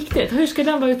de det på riktigt? Hur ska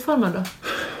den vara utformad då?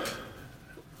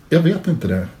 Jag vet inte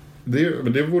det.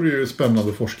 Det vore ju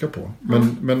spännande att forska på.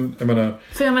 Men jag menar...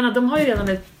 För jag menar, de har ju redan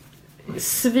ett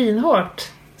svinhårt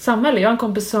samhälle. Jag har en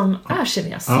kompis som är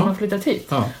kines som har flyttat hit.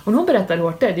 Ja. Och hon berättar hur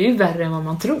hårt det är. Det är ju värre än vad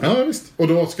man tror. Ja, visst. Och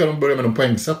då ska de börja med en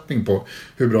poängsättning på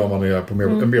hur bra man är på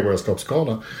en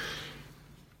medborgarskapsskala.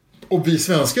 Och vi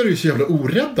svenskar är ju så jävla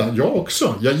orädda. Jag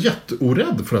också. Jag är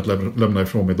jätteorädd för att lämna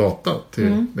ifrån mig data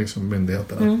till liksom,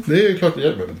 myndigheterna. Det är ju klart,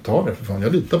 jag tar det för fan.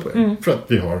 Jag litar på er. För att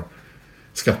vi har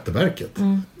Skatteverket.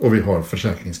 Och vi har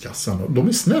Försäkringskassan. Och de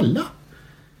är snälla.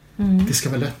 Det ska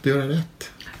vara lätt att göra rätt.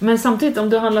 Men samtidigt, om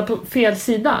du handlar på fel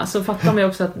sida så fattar man ju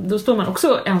också att då står man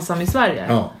också ensam i Sverige.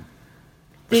 Ja.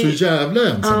 Så jävla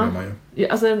ensam är man ju.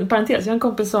 Alltså en parentes, jag har en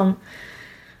kompis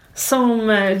som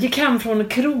gick hem från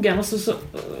krogen och så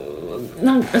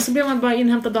blev man bara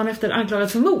inhämtad dagen efter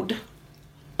anklagad för mord.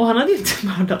 Och han hade ju inte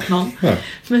mördat någon.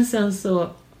 Men sen så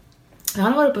han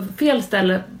hade varit på fel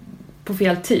ställe på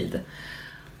fel tid.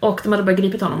 Och de hade bara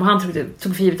gripit honom och han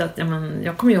tog för givet att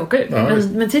jag kommer ju åka ut.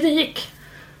 Men tiden gick.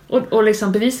 Och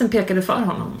liksom bevisen pekade för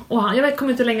honom. Och jag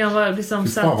kommer inte längre han var liksom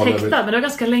häktad, men det var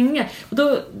ganska länge. Och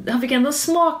då han fick ändå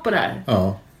smak på det här.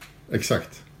 Ja,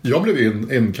 exakt. Jag blev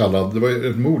inkallad, det var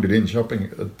ett mord i Linköping.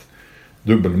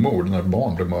 dubbelmord när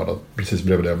barn blev mördad precis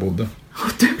bredvid där jag bodde.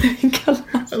 Och du blev inkallad.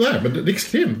 Nej, men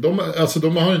Rikskrim,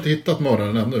 de har inte hittat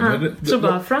mördaren ännu. Ja, men så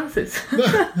bara Francis.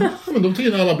 Men de tog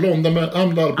in alla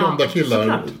blonda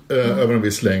killar över en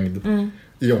viss längd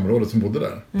i området som bodde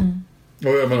där.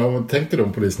 Och jag menar, om man tänkte då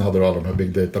om polisen hade alla de här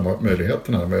big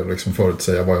data-möjligheterna med att liksom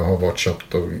förutsäga vad jag har varit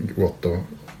köpt och gått och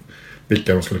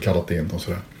vilka de skulle kallat in och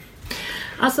sådär.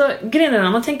 Alltså, grejen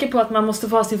är, man tänker på att man måste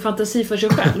få ha sin fantasi för sig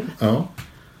själv. Ja.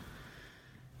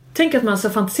 Tänk att man ska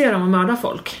fantisera om att mörda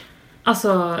folk.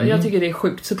 Alltså, jag tycker det är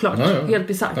sjukt såklart. Ja. Helt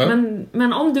bisarrt. Ja.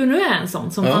 Men om du nu är en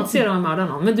sån som fantiserar om att mörda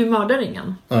någon, men du mördar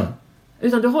ingen. Ja.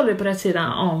 Utan du håller dig på rätt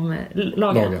sida om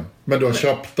lagen. Men du har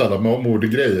köpt alla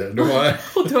mordgrejer.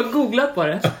 Och du har googlat på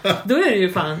det. Då är det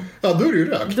ju fan. Ja, då är det ju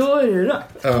rökt. Då är det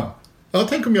rökt. Ja. Ja,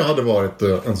 tänk om jag hade varit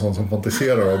en sån som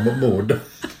fantiserar om mord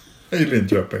i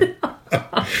Linköping.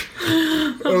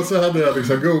 Och så hade jag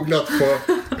liksom googlat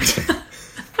på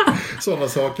sådana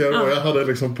saker. Och jag hade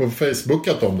liksom på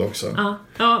Facebookat om det också.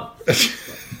 Ja.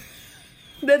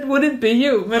 That wouldn't be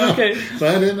you, men okej.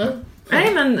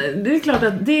 Nej, men det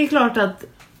är klart att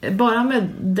bara med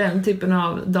den typen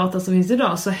av data som finns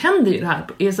idag så händer ju det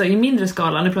här så i mindre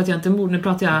skala. Nu pratar jag inte mord, nu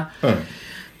pratar jag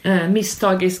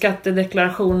misstag i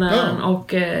skattedeklarationen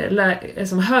och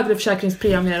som högre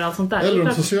försäkringspremier och allt sånt där. Eller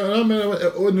de sociala,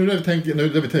 och nu när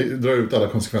vi drar ut alla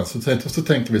konsekvenser så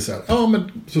tänker vi så här,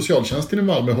 men socialtjänsten i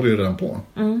Malmö håller ju redan på.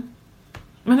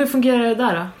 Men hur fungerar det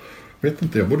där då? Vet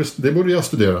inte, det borde jag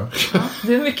studera.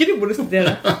 Det är mycket du borde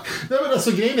studera. Nej, men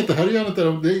alltså grejen är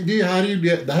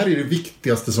det här är det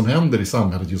viktigaste som händer i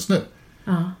samhället just nu.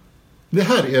 Det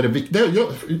här är det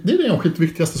är det enskilt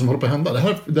viktigaste som håller på att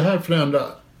hända. Det här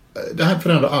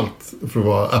förändrar allt för att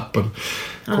vara Apple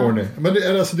corny. Men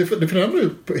det förändrar ju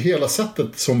på hela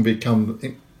sättet som vi kan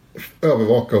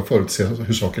övervaka och förutse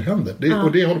hur saker händer.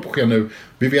 Och det håller på att ske nu.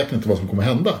 Vi vet inte vad som kommer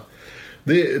hända.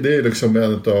 Det är liksom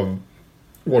en av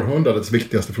århundradets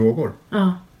viktigaste frågor.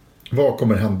 Vad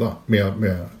kommer hända med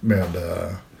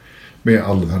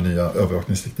all den här nya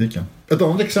övervakningstekniken? Ett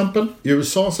annat exempel. I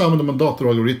USA så använder man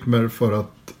datoralgoritmer för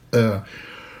att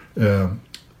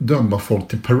döma folk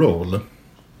till parole.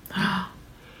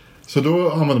 Så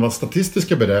då använder man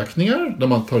statistiska beräkningar där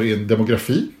man tar in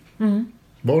demografi.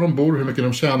 Var de bor, hur mycket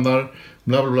de tjänar,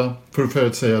 bla bla bla, för att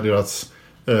förutsäga deras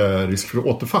risk för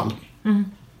återfall.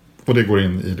 Och det går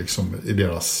in i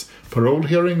deras parole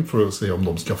hearing för att se om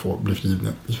de ska få bli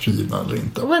frigivna eller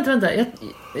inte. Vänta.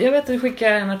 Jag vet att du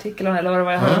skickade en artikel eller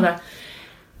vad jag hörde där.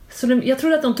 Så jag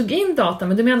trodde att de tog in data,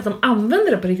 men du menar att de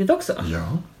använder det på riktigt också?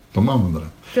 Ja, de använder det.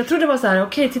 För jag trodde det var så här,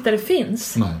 okej, titta det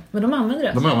finns. Nej. Men de använder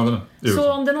det. De använder det.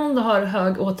 Så om det någon har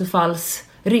hög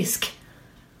återfallsrisk,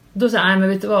 då säger nej men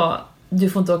vet du vad, du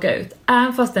får inte åka ut.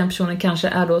 Även fast den personen kanske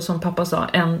är då, som pappa sa,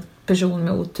 en person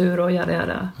med otur och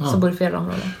så bor i fel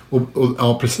område.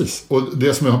 Ja, precis. Och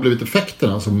det som har blivit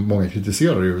effekterna som många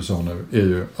kritiserar i USA nu är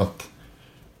ju att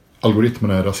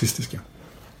algoritmerna är rasistiska.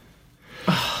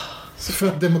 För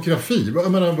att demografi,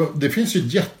 jag menar, det finns ju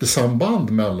ett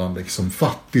jättesamband mellan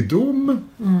fattigdom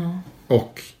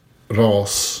och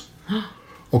ras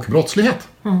och brottslighet.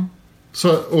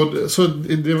 Så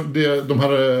det de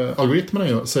här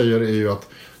algoritmerna säger är ju att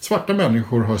svarta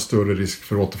människor har större risk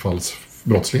för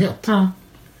återfallsbrottslighet.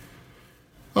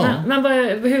 Men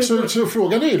hur... Så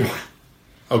frågan är ju då,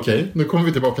 okej, nu kommer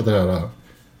vi tillbaka till det här.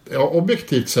 Ja,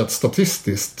 objektivt sett,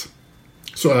 statistiskt,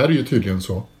 så är det ju tydligen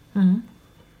så.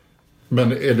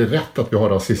 Men är det rätt att vi har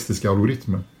rasistiska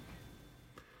algoritmer?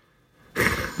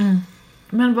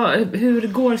 Men hur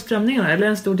går strömningarna? Eller är det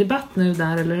en stor debatt nu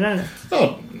där, eller är det?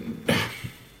 Ja,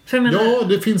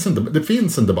 det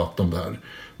finns en debatt om det här.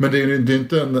 Men det är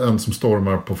inte en som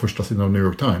stormar på första sidan av New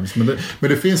York Times. Men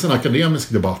det finns en akademisk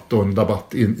debatt och en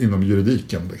debatt inom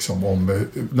juridiken. Om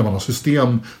när man har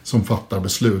system som fattar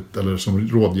beslut eller som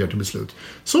rådger till beslut.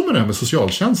 Som är det med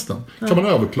socialtjänsten. Kan man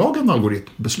överklaga en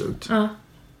algoritmbeslut?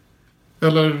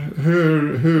 Eller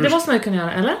hur... Det måste man ju kunna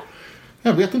göra, eller?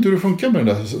 Jag vet inte hur det funkar med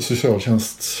den där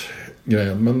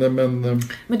socialtjänstgrejen. Men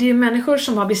det är ju människor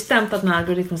som har bestämt att den här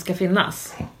algoritmen ska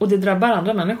finnas. Och det drabbar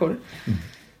andra människor.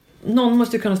 Någon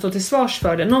måste kunna stå till svars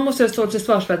för det. Någon måste stå till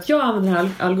svars för att jag använder den här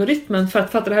algoritmen för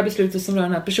att fatta det här beslutet som rör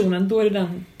den här personen. Då är det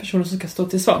den personen som ska stå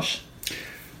till svars.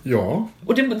 Ja.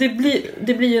 Och det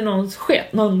blir ju någon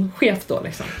chef då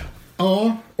liksom.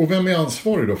 Ja, och vem är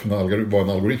ansvarig då för vad en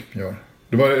algoritm gör?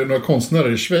 Det var några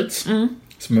konstnärer i Schweiz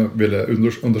som ville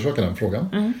undersöka den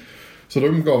frågan. Så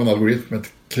de gav en algoritm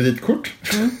ett kreditkort.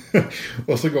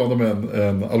 Och så gav de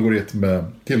en algoritm med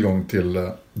tillgång till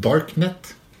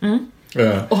Darknet.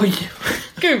 Oj,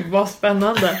 gud vad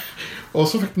spännande. Och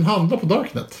så fick den handla på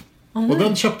Darknet. Och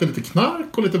den köpte lite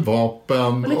knark och lite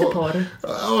vapen. Och lite porr.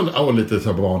 Och lite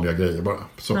så här vanliga grejer bara.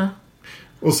 Så.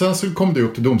 Och sen så kom det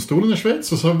upp till domstolen i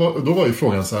Schweiz. Och då var ju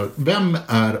frågan så här: vem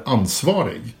är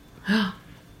ansvarig?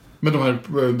 Men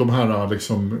de här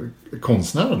liksom,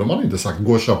 konstnärerna, de hade inte sagt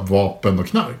gå och köp vapen och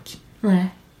knark. Nej.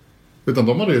 Utan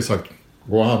de hade ju sagt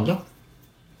gå och handla.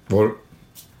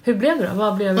 Hur blev det då?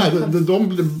 Vad blev det? Nej,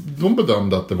 de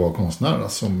bedömde att det var konstnärerna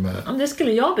som... Det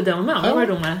skulle jag bedöma. Vad var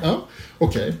domare? Ja,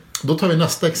 okej. Då tar vi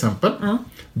nästa exempel.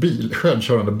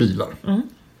 Självkörande bilar.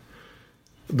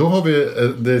 Då har vi...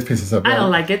 Det finns en sån här... I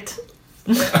don't like it.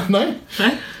 Nej.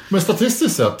 Men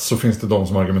statistiskt sett så finns det de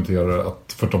som argumenterar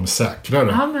för att de är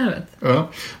säkrare. Ja, men jag vet. Ja.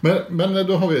 Men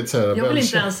då har vi ett så här... Jag vill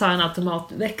inte ens ha en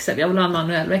automatväxel. Jag vill ha en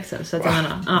manuell växel. Så att jag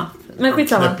menar... Ja. Men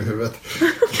skitsamma. Knäpp i huvudet.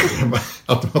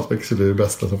 Automatväxel är det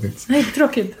bästa som finns. Nej,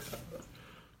 tråkigt.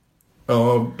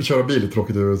 Ja, köra bil är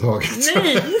tråkigt överhuvudtaget.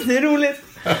 Nej, det är roligt.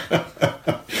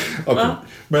 Okay.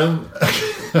 Men...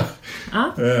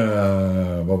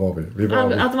 vad var vi?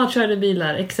 Automatkörde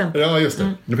bilar, exempel. Ja, just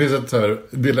det. Det finns ett så här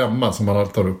dilemma som man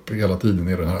tar upp hela tiden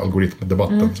i den här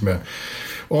algoritmdebatten. Som är,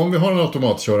 om vi har en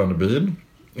automatkörande bil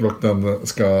och den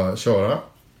ska köra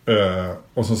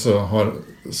och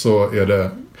så är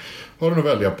det, har den att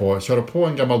välja på att köra på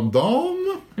en gammal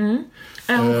dam.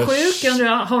 Är hon sjuk?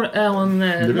 Är hon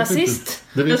nazist?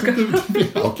 Det vet inte.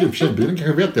 Ja, bilen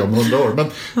kanske vet det om 100 år. Men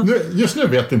just nu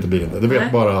vet inte bilen det. Det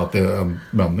vet bara att det är en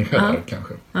människa där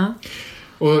kanske.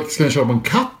 Och ska den köra på en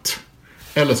katt?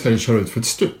 Eller ska den köra ut för ett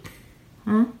stup?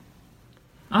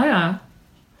 Ja.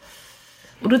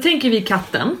 Och då tänker vi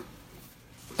katten.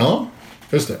 Ja,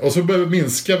 just det. Och så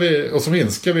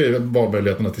minskar vi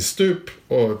valmöjligheterna till stup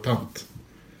och tant.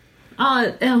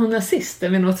 Är hon nazist? Är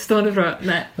min återstående fråga?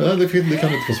 Nej. Ja, det kan du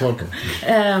inte få svar på.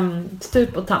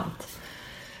 Stup och tant.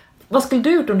 Vad skulle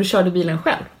du gjort om du körde bilen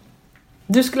själv?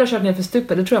 Du skulle ha kört ner för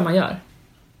stupet, det tror jag man gör.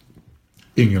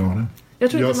 Ingen aning. Jag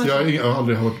har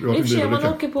aldrig hört i och för sig, man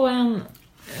åker på en...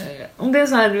 om det är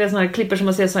så här klipper som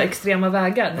man ser så här extrema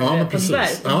vägar. Ja,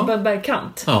 på en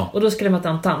bergkant. Ja. Och då skulle man ta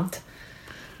en tant.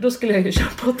 Då skulle jag ju köra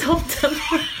på tanten.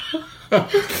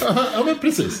 Ja, men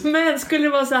precis. Men skulle det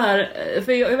vara så här,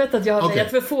 för jag vet att jag har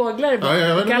lejat för fåglar.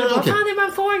 Vad fan är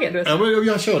man fågel? Ja, men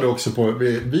jag körde också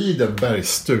vid en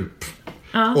bergstup.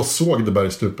 Och såg det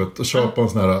bergstupet och kör på en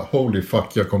sån här holy fuck,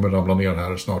 jag kommer ramla ner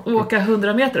här snart. Och åka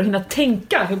 100 meter och hinna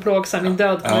tänka hur plågsam min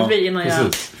död kommer bli innan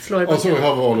jag slår i backen. Och så har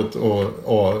jag valet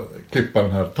att klippa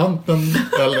den här tanten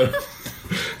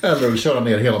eller köra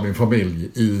ner hela min familj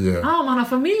i... man har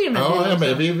familj med det. Ja,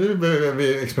 men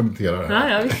vi experimenterar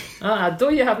här. Ja,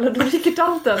 då jävlar, då ryker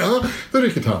tanten. Ja, då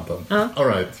ryker tanten. All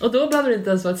right. Och då behöver det inte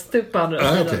ens vara ett stup på andra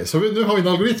sidan. Okej, så nu har vi en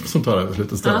algoritm som tar över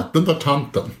slutet istället. Den tar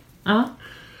tanten.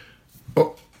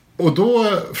 Och då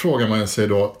frågar man sig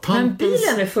då... Men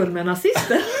bilen är full med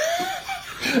nazister.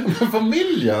 Men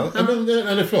familjen...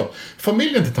 Eller förlåt.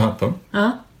 Familjen till tanten.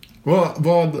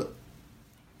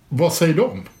 Vad säger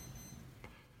de?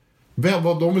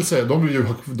 Vad de vill säga? De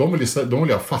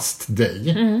vill ha fast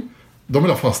dig. De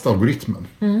vill ha fast algoritmen.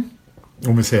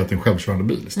 De vill säga att det är en självkörande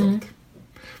bil istället.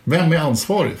 Vem är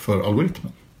ansvarig för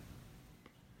algoritmen?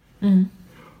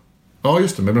 Ja,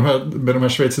 just det. Med de här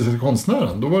schweiziska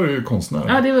konstnärerna. Då var det ju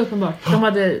konstnärer. Ja, det var uppenbart. De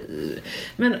hade...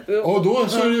 Och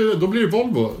då blir det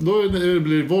Volvo. Då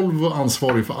blir Volvo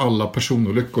ansvarig för alla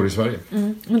personolyckor i Sverige.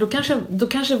 Men då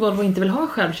kanske Volvo inte vill ha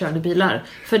självkörande bilar.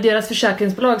 För deras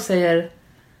försäkringsbolag säger...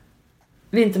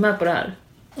 Vi är inte med på det här.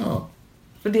 Ja.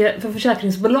 För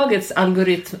försäkringsbolagets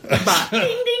algoritm bara... Ding,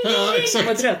 ding, ja,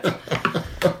 exakt.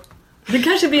 Det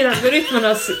kanske blir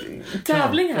algoritmernas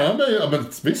tävling här. Ja, men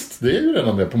visst, det är ju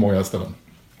redan det på många ställen.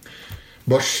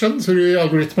 Börsen så är det ju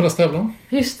algoritmernas tävlan.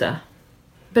 Just det.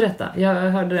 Berätta, jag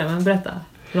hörde det, men berätta.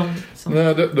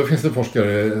 Då finns det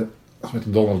forskare som heter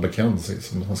Donald McKenzie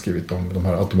som har skrivit om de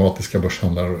här automatiska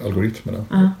börshandlaralgoritmerna.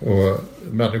 Och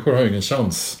människor har ju ingen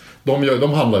chans.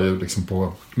 De handlar ju liksom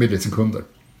på millisekunder.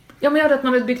 Ja, men jag hörde att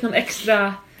man hade byggt någon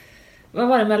extra... Vad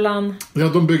var det mellan... Ja,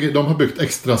 de har byggt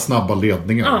extra snabba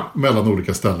ledningar mellan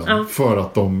olika ställen för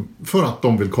att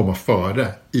de vill komma före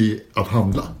i att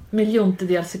handla.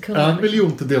 Miljontedels sekund. Ja,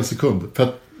 miljontedels sekund. För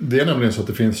att det är nämligen så att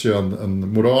det finns ju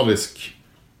en moralisk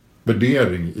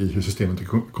värdering i hur systemet är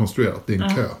konstruerat. Det är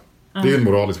en kö. Det är en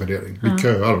moralisk värdering. Vi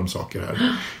köar om saker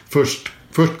här. Först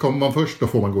kommer man först, då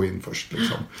får man gå in först.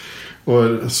 Liksom.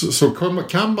 Och så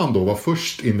kan man då vara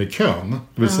först in i kön,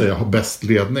 det vill säga ha bäst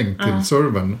ledning till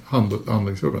servern,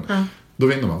 handlingsservern. Då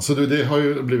vinner man. Så det har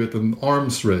ju blivit en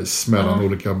arms race mellan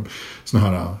olika såna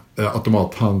här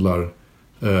automathandlar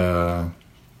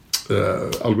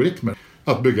algoritmer.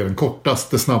 Att bygga den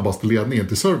kortaste, snabbaste ledningen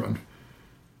till servern.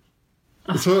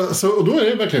 Och då är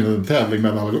det verkligen en tävling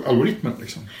mellan algoritmen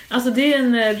liksom. Alltså det är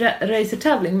en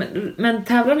racertävling, men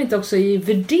tävlar de inte också i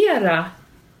värdera?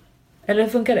 Eller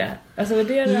funkar det? Alltså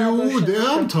värdera. Jo,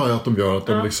 det antar jag att de gör. Att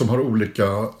de liksom har olika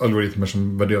algoritmer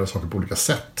som värderar saker på olika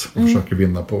sätt. Och försöker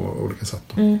vinna på olika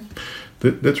sätt.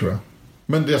 Det tror jag.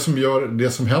 Men det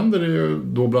som händer är ju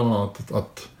då bland annat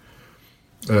att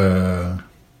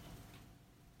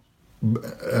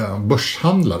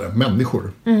börshandlare,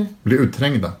 människor, blir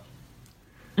utträngda.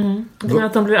 Du menar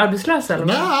att de blir arbetslösa? Eller?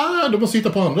 Nej, de måste hitta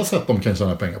på andra sätt de kan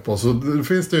tjäna pengar på. Så det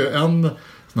finns det ju en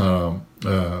sån här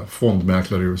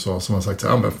fondmäklare i USA som har sagt så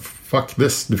här, men fuck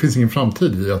this, det finns ingen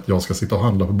framtid i att jag ska sitta och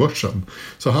handla på börsen.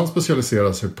 Så han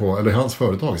specialiserar sig på, eller hans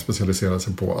företag specialiserar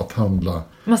sig på att handla.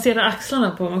 Massera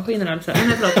axlarna på maskinerna alltså.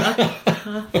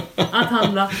 Att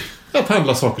handla. Att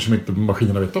handla saker som inte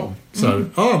maskinerna vet om. Så här,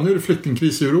 nu är det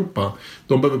flyktingkris i Europa.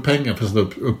 De behöver pengar för att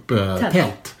sätta upp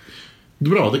tält.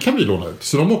 Bra, det kan vi låna ut.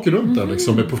 Så de åker runt där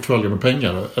liksom, med portföljer med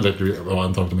pengar. Eller jag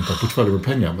antar att de inte har portföljer med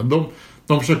pengar. Men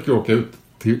de försöker åka ut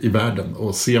i världen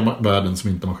och se världen som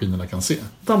inte maskinerna kan se.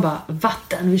 De bara,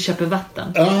 vatten, vi köper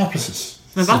vatten. Ja, precis.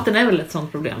 Men vatten är väl ett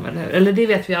sånt problem, eller hur? Eller det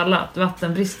vet vi alla, att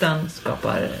vattenbristen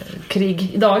skapar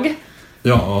krig idag.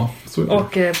 Ja, så är det.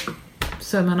 Och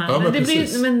så jag menar, men det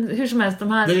blir, men hur som helst,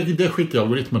 de här... Det skiter i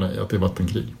algoritmerna i att det är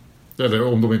vattenkrig. Eller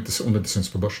om det inte syns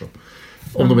på börsen.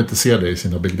 Om de inte ser det i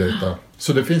sina big data.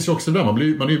 Så det finns ju också där.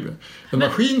 En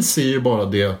maskin ser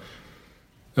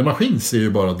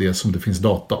ju bara det som det finns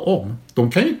data om.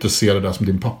 De kan ju inte se det där som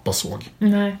din pappa såg.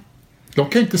 Nej. De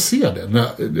kan inte se det.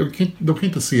 De kan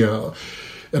inte se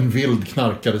en vild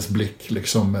knarkares blick.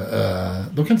 Liksom.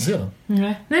 De kan inte se den.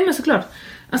 Nej, men såklart.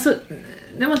 Alltså,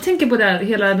 när man tänker på det här,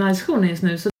 hela den här diskussionen just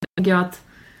nu, så tänker jag att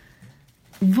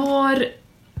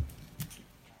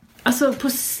alltså på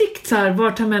sikt så här,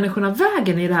 var tar människorna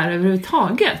vägen i det här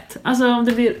överhuvudtaget? Alltså om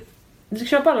det blir, du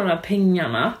köper alla de här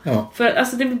pengarna. Ja. För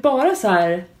alltså det blir bara så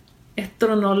här 1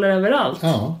 och 0 överallt.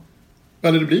 Ja.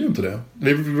 Eller det blir ju inte det.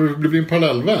 Det blir en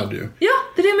parallellvärld ju. Ja,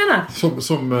 det är det jag menar.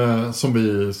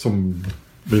 Som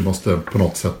vi måste på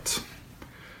något sätt...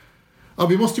 Ja,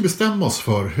 vi måste ju bestämma oss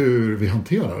för hur vi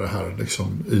hanterar det här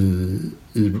liksom,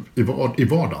 i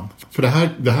vardagen. För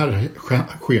det här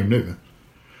sker nu.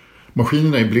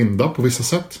 Maskinerna är blinda på vissa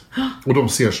sätt. Och de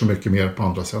ser så mycket mer på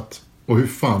andra sätt. Och hur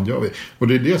fan gör vi? Och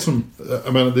det är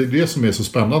det som är så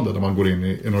spännande när man går in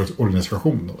i en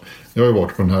organisation. Jag har ju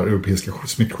varit på den här europeiska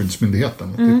smittskyddsmyndigheten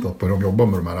och tittat på hur de jobbar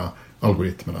med de här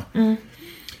algoritmerna.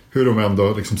 Hur de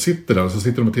ändå liksom sitter där och så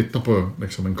sitter de och tittar på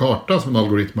liksom en karta som en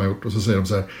algoritm har gjort och så säger de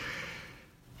så här,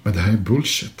 men det här är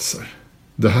bullshit.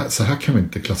 Så här kan vi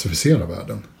inte klassificera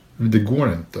världen. Det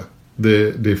går inte.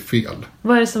 Det är fel.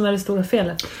 Vad är det som är det stora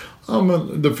felet? Ja,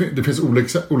 men det finns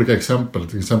olika exempel.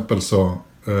 Till exempel så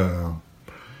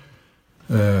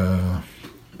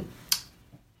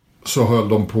höll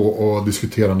de på att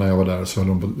diskutera, när jag var där så höll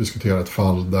de på att diskutera ett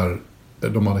fall där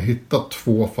de hade hittat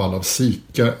 2 fall av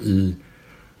Zika i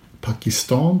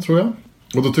Pakistan, tror jag.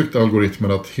 Och då tyckte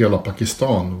algoritmen att hela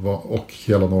Pakistan och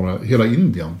hela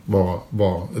Indien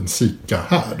var en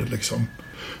Zika-härd liksom.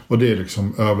 Och det är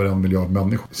liksom över 1 miljard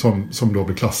människor som då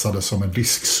blir klassade som en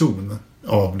riskzon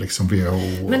av liksom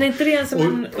WHO. Men är inte det som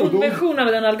en version av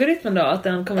den algoritmen då? Att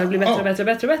den kommer att bli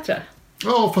bättre?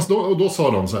 Ja, fast då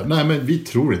sa de så här, nej men vi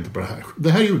tror inte på det här. Det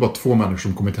här är ju bara 2 människor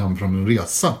som kommit hem från en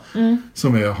resa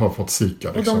som har fått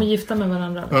Zika. Liksom. Och de är gifta med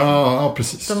varandra? Ja,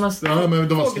 precis. De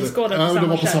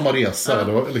var på samma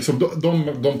resa. Ja. Liksom,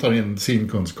 de tar in sin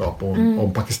kunskap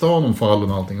om Pakistan, om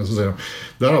fallen och allting. Och så säger de,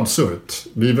 det här är absurt,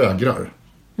 vi vägrar.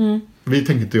 Vi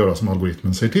tänker inte göra som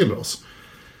algoritmen säger till oss.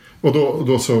 Och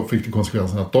då så fick det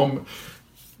konsekvensen att de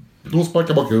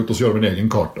sparkar bak ut och så gör de en egen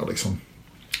karta liksom.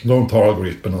 De tar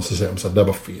algoritmen och så säger de så här, det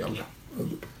var fel.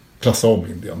 Klassa om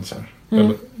Indien så här.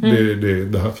 Eller,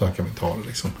 det här, så här kan vi inte ha det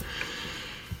liksom.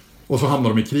 Och så hamnar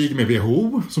de i krig med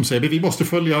WHO som säger, vi måste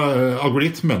följa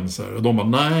algoritmen så här. Och de bara,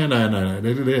 nej,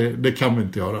 det kan vi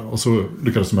inte göra. Och så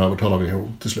lyckades de övertala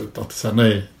WHO till slut att säga,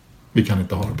 nej, vi kan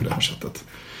inte ha det på det här sättet.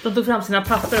 De tog fram sina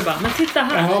papper och bara, men titta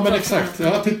här. Ja, men exakt.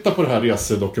 Ja, titta på det här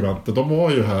resedokumentet. De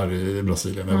var ju här i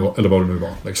Brasilien, eller vad det nu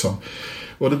var. Liksom.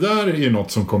 Och det där är ju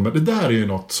något som kommer, det där är ju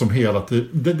något som hela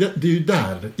tiden, det är ju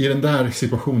där, i den där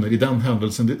situationen, i den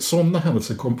händelsen, sådana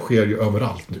händelser sker ju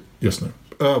överallt nu, just nu.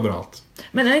 Överallt.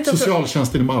 Men är det inte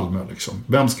socialtjänsten i Malmö, liksom.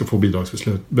 Vem ska få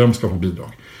bidragsbeslut? Vem ska få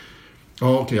bidrag?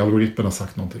 Ja, okej, algoritmen har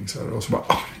sagt någonting så här. Och så bara,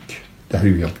 det här är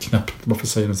ju helt knäppt. Varför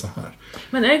säger den så här?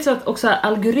 Men är det inte så att också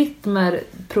algoritmer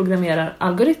programmerar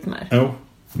algoritmer? Jo,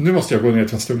 nu måste jag gå ner i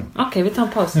tvättstugan. Okej, vi tar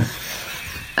en paus.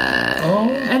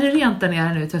 Är det rent där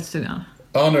nere nu i tvättstugan?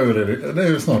 Ja, nu är det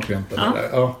är snart rent där.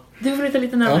 Ja. Du får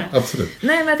lite närmare. Ja, absolut.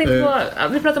 Nej, men jag tänkte på,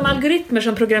 vi pratar om algoritmer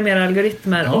som programmerar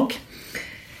algoritmer. Ja. Och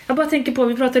jag bara tänker på,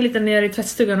 vi pratade lite nere i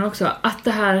tvättstugan också, att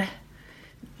det här,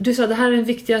 du sa det här är den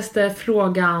viktigaste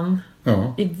frågan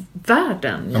i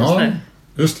världen just nu.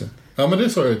 Just det. Ja, men det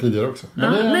sa jag tidigare också.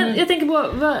 Men jag tänker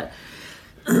på,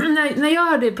 när jag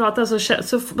hörde dig prata så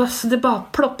det bara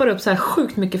ploppar upp så här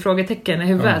sjukt mycket frågetecken i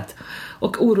huvudet.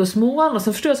 Och orosmoln. Och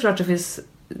så förstår jag såklart att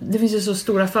det finns ju så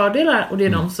stora fördelar. Och det är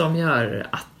de som gör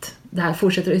att det här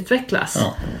fortsätter utvecklas.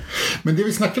 Ja. Men det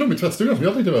vi snackade om i tvättstugan som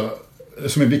jag tyckte var,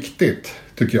 som är viktigt,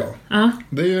 tycker jag.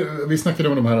 Det är ju, vi snackade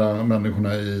om de här människorna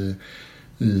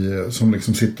som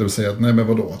liksom sitter och säger att nej men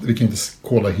vadå, vi kan inte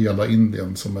kolla hela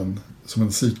Indien som en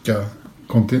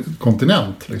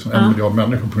Zika-kontinent. Liksom, 1 miljard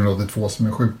människor på grund av att det är 2 som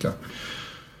är sjuka.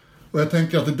 Och jag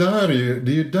tänker att det är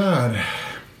ju där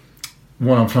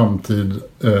våran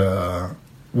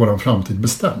framtid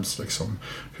bestäms. Liksom.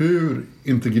 Hur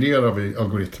integrerar vi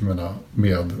algoritmerna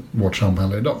med vårt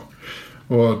samhälle idag?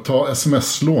 Och ta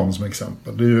sms-lån som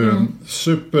exempel. Det är ju en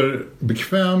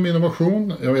superbekväm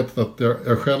innovation. Jag vet att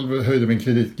jag själv höjde min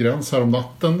kreditgräns här om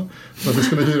natten för att vi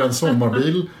skulle hyra en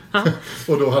sommarbil.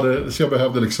 Och då så jag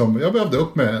behövde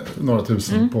upp med några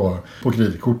tusen på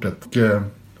kreditkortet.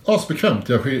 Och, asbekvämt.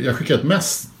 Jag skickar ett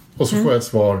mess och så får jag ett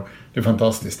svar. Det är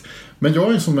fantastiskt. Men jag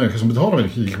är en sån människa som betalar mina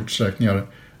kreditkortsräkningar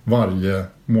varje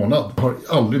månad. Har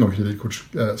aldrig någon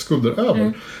kreditkortsskulder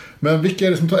över. Men vilka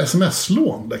är det som tar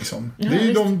sms-lån liksom? Ja, det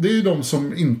är ju de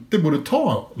som inte borde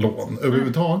ta lån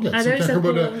överhuvudtaget. Nej, det har ju sett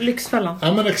på Lyxfällan.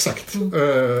 Ja, men exakt.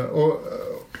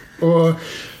 Och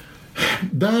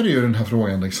där är ju den här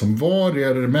frågan liksom, var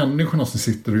är det människorna som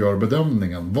sitter och gör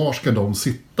bedömningen? Var ska de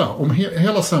sitta? Om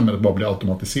hela samhället bara blir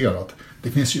automatiserat. Det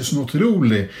finns ju så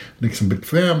otrolig liksom,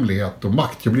 bekvämlighet och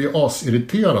makt. Jag blir ju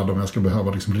asirriterad om jag ska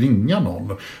behöva liksom, ringa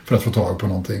någon för att få tag på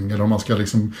någonting. Eller om man ska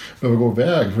liksom, behöva gå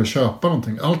iväg för att köpa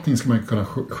någonting. Allting ska man kunna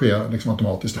ske liksom,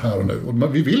 automatiskt här och nu.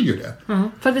 Och vi vill ju det.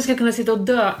 För att vi ska kunna sitta och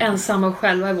dö ensamma och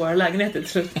själva i våra lägenheter till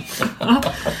slut.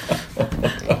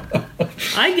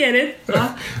 I get it.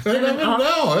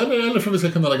 Eller för att vi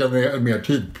ska kunna lägga ner mer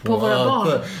tid på våra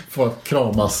barn. Få att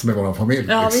kramas med vår familj.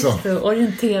 Ja, liksom. Visst.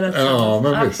 Orienterat. Ja,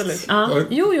 men absolut. Visst. Ja.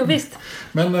 Jo, visst.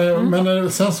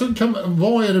 Men sen så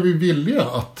vad är det vi vilja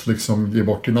att liksom ge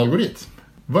bort till en algoritm?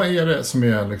 Vad är det som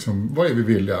är liksom, vad är vi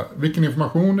villiga? Vilken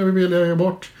information är vi villiga att ge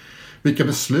bort? Vilka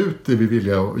beslut är vi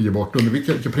villiga att ge bort? Under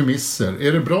vilka premisser?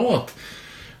 Är det bra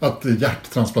att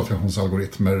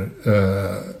hjärttransplantationsalgoritmer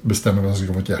bestämmer vem som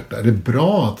ska få ett hjärta? Är det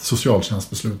bra att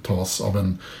socialtjänstbeslut tas av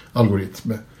en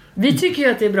algoritm? Vi tycker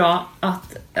ju att det är bra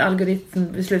att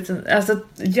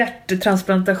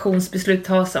hjärttransplantationsbeslut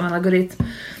tas av en algoritm.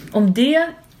 Om det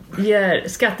ger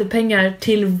skattepengar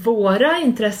till våra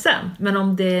intressen, men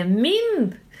om det är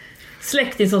min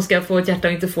släkting som ska få ett hjärta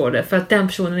och inte får det för att den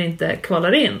personen inte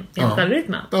kvalar in i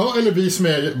algoritmen. Ja, eller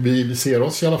vi ser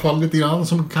oss i alla fall lite grann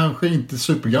som kanske inte är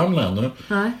supergamla ännu.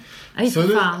 Nej,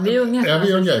 fan, vi är unga. Ja,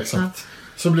 vi är unga, exakt. Ja.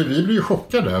 Så vi blir ju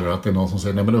chockade över att det är någon som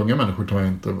säger nej men unga människor tar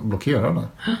inte blockerarna.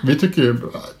 Vi tycker ju,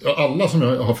 alla som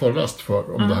jag har föreläst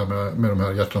för om det här med de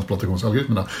här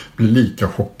hjärttransplantationsalgoritmerna blir lika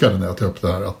chockade när jag tar upp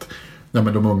det här att nej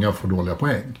men de unga får dåliga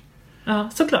poäng. Ja,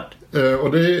 såklart.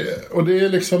 Och det är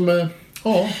liksom...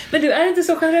 Ja. Men du, är det inte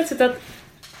så generellt sett att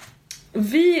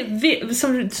vi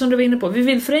som du var inne på, vi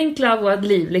vill förenkla vårt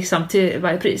liv liksom till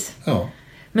varje pris. Ja.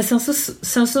 Men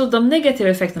sen så de negativa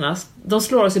effekterna, de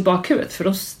slår oss i bakhuvudet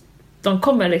för de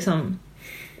kommer liksom...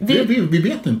 Vi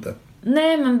vet inte.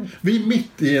 Nej, men... Vi är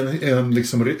mitt i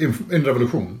en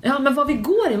revolution. Ja, men vad vi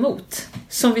går emot,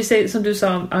 som du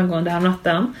sa angående här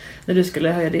natten, när du skulle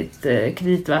höja ditt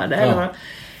kreditvärde, eller vad,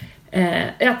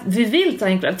 att vi vill ta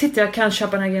enklare. Titta, jag kan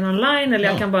köpa den här grejen online, eller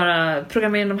jag kan bara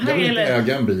programmera in de här. Jag vill inte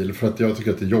äga en bil för att jag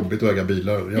tycker att det är jobbigt att äga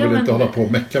bilar. Jag vill inte hålla på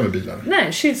och mecka med bilar. Nej,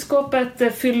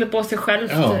 kylskåpet fyller på sig själv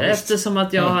eftersom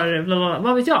att jag har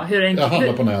vad vet jag, jag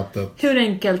handlar på nätet. Hur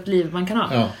enkelt liv man kan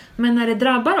ha. Men när det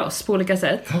drabbar oss på olika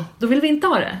sätt, då vill vi inte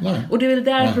ha det. Nej. Och det är väl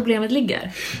där problemet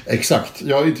ligger. Exakt.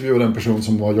 Jag intervjuade en person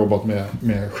som har jobbat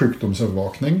med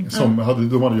sjukdomsövervakning. De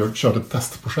hade kört ett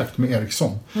testprojekt med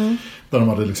Ericsson. Där de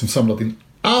hade liksom samlat in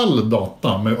all data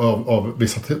av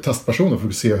vissa testpersoner för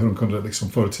att se hur de kunde liksom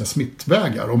förutse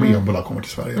smittvägar om ebola kommer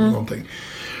till Sverige eller någonting.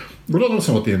 Då hade de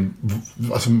samlat in,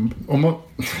 alltså,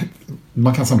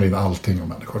 man kan samla in allting om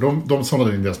människor. De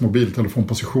samlade in deras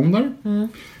mobiltelefonpositioner,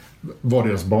 var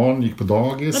deras barn gick på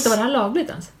dagis. Vänta, var det här lagligt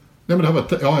ens? Nej, men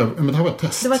det här var ett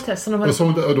test. Det var ett test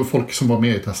som och då folk som var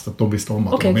med i testet, de visste om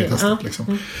att de var med i testet.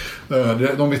 Liksom.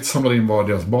 De samlade in var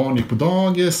deras barn gick på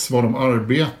dagis, var de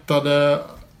arbetade,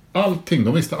 allting.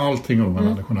 De visste allting om de här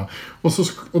människorna.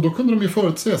 Och då kunde de ju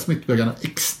förutse smittvägarna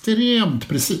extremt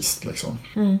precis. Liksom.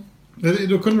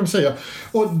 Då kunde de säga.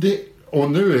 Och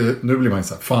nu blir man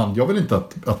så här, fan, jag vill inte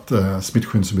att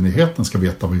Smittskyddsmyndigheten ska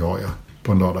veta vad jag är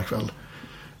på en lördagkväll.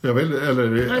 Jag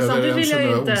vill, samtidigt vill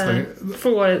jag inte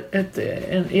få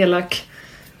en elak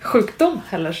sjukdom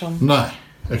heller som... Nej,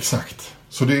 exakt.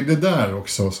 Så det är det där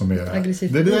också som är...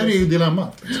 Aggressivt. Det där är ju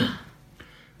dilemmat. Liksom.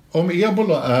 Om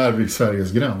ebola är vid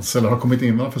Sveriges gräns eller har kommit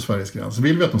innanför Sveriges gräns,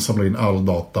 vill vi att de samlar in all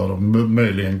data de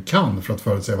möjligen kan för att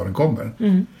förutse var den kommer.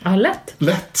 Ja, lätt.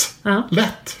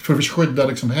 Lätt. För att skydda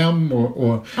liksom hem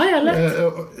och ja,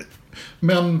 lätt.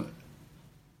 Men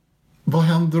vad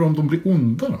händer om de blir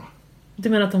onda då? Du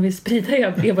menar att de vill sprida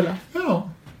ebola? Ja,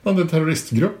 om det är en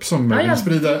terroristgrupp som vill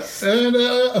sprida,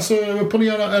 alltså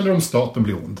ponera, eller om staten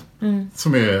blir ond.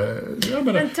 Som är,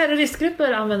 men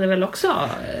terroristgrupper använder väl också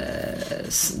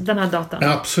den här datan?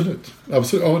 Ja, absolut. Ja,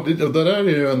 det där är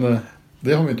ju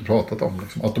det har vi inte pratat om,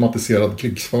 liksom, automatiserad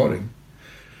krigsföring.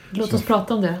 Låt oss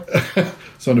prata om det.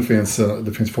 Så det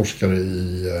finns forskare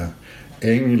i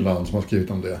England som har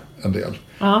skrivit om det en del.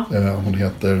 Ja. Hon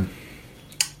heter...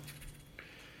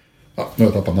 Ja, nu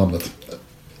har jag tappat namnet.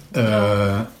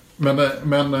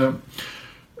 Men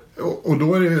och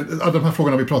då är det de här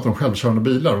frågorna vi pratar om, självkörande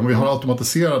bilar. Om vi har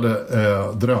automatiserade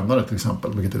drönare till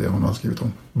exempel, vilket är det hon har skrivit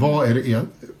om. Vad är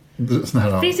det såna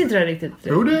här... Finns inte det riktigt?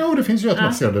 Jo, det finns ju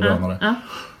automatiserade drönare. Ja.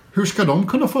 Hur ska de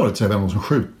kunna förutsäga vem de som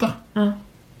skjuta? Ja.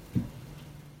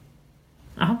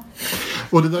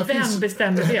 Och det där vem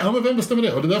bestämmer det? Ja, men vem bestämmer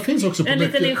det? Och det där finns också på en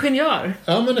liten ingenjör.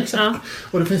 Ja, men exakt. Ja.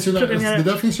 Och det finns ju det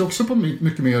där finns ju också på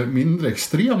mycket mindre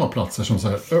extrema platser som så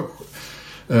här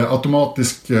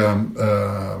automatisk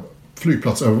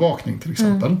flygplatsövervakning till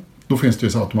exempel. Då finns det ju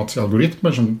så automatiska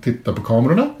algoritmer som tittar på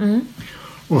kamerorna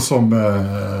och som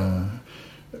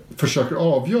försöker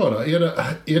avgöra,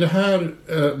 är det här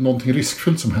någonting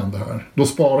riskfyllt som händer här? Då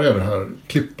sparar jag det här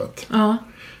klippet. Ja.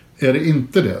 Är det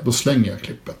inte det, då slänger jag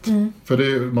klippet.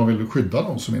 För man vill skydda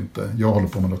dem som inte jag håller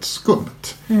på med något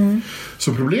skumt.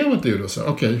 Så problemet är ju då så här,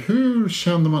 okej, hur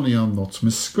känner man igen något som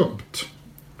är skumt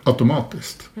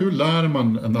automatiskt? Hur lär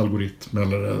man en algoritm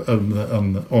eller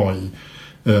en AI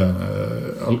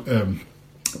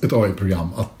ett AI-program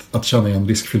att känna igen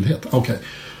riskfylldhet? Okej,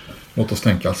 låt oss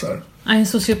tänka så här. En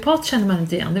sociopat känner man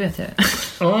inte igen, det vet jag.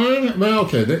 Ja, men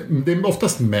okej, det är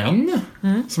oftast män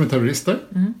som är terrorister.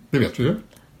 Det vet vi ju.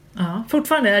 Ja,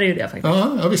 fortfarande är det ju det faktiskt.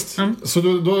 Ja visst. Så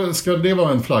då ska det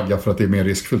vara en flagga för att det är mer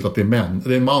riskfyllt att det är män.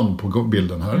 Det är en man på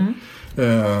bilden här.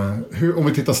 Om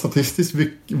vi tittar statistiskt,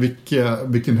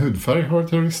 vilken hudfärg har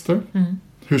terrorister?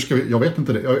 Hur ska vi, jag vet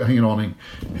inte det, jag har ingen aning.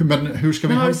 Men hur ska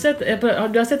vi... Har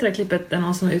du har sett det där klippet där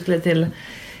någon som är utklädd till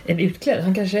en utklädd,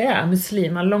 han kanske är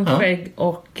muslim, har långt skägg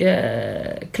och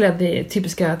klädd i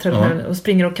typiska traditioner och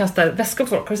springer och kastar väskor på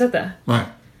folk. Har du sett det? Nej.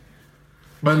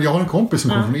 Men jag har en kompis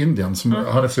som kommer från Indien som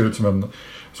han ser ut som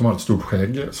har ett stort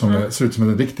skägg, som ser ut som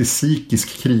en riktig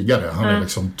psykisk krigare. Han är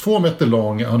liksom 2 meter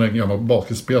lång, han är en gammal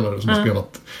basketspelare som har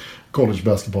spelat college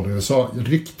basketball i USA,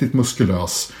 riktigt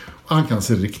muskulös. Han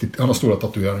har stora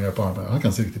tatueringar på armen. Han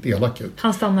kan se riktigt elak ut.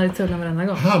 Han stannar i tullen varenda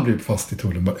gång. Han blir fast i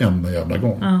tullen varenda jävla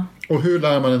gång. Och hur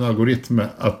lär man en algoritm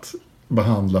att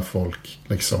behandla folk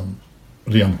liksom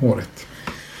renhårigt?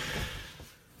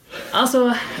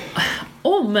 Alltså,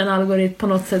 om en algoritm på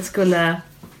något sätt skulle...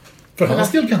 För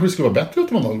hans del kanske det skulle vara bättre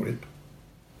att vara en algoritm.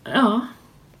 Ja.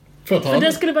 För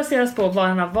det skulle baseras på var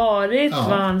han har varit,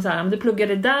 vad han så här, om du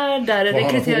pluggade där är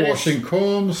rekryterades... Han har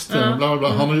årsinkomst, bla bla.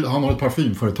 Han har ett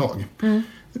parfymföretag.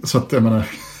 Så att jag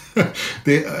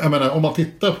menar, om man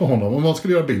tittar på honom, om man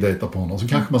skulle göra big data på honom, så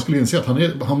kanske man skulle inse att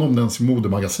han omnämns i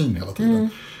modemagasin hela tiden.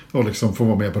 Och liksom får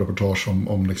vara med på reportage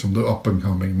om liksom the up and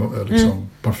coming liksom,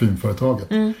 parfymföretaget.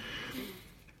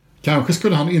 Kanske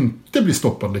skulle han inte bli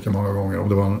stoppad lika många gånger om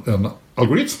det var en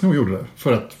algoritm som gjorde det,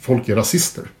 för att folk är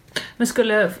rasister. Men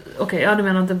du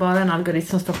menar inte bara en algoritm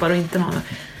som stoppar och inte någon?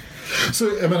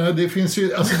 Så jag menar, det finns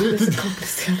ju... Alltså, det är så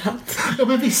komplicerat. Ja,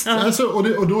 men visst. Ja. Alltså,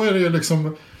 och då är det ju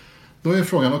liksom... Då är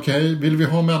frågan, okej, vill vi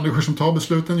ha människor som tar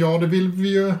besluten? Ja, det vill vi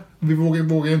ju. Vi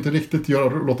vågar inte riktigt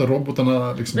låta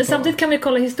robotarna liksom men samtidigt kan vi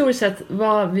kolla historiskt sett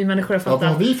vad vi människor har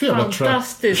fattat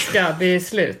fantastiska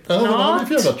beslut. Ja, vad har vi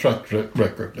för jävla track record?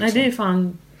 Liksom. Nej, det är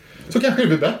fan... Så kanske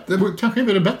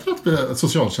är det bättre att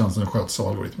socialtjänsten sköts av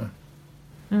algoritmer.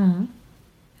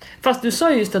 Fast du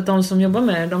sa ju just att de som jobbar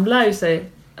med det, de lär ju sig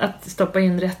att stoppa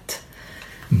in rätt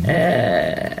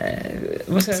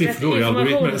siffror i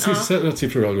algoritmer. Rätt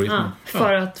siffror i algoritmer.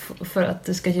 För att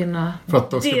det ska gynna... För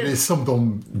att de ska bli som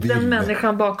de vill. Den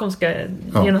människan bakom ska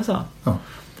gynnas av. Ja.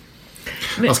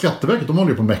 Skatteverket, de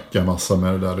håller ju på att mecka en massa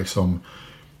med det där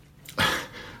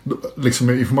liksom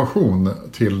information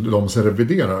till de som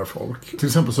reviderar folk. Till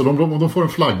exempel så de får en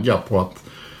flagga på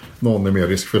någon är mer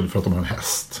riskfylld för att de har en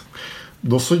häst.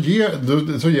 Då så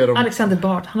ger de... Alexander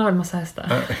Bard, han har väl en massa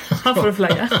hästar. Han får en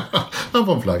flagga. Han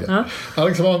får en flagga. Ja.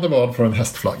 Alexander Bard får en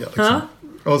hästflagga. Liksom.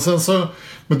 Ja. Och sen så,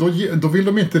 men då vill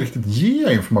de inte riktigt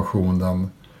ge informationen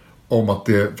om att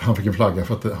han fick en flagga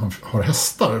för att han har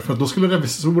hästar. För att då skulle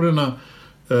revisorerna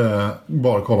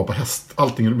bara kolla på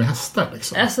allting med hästar.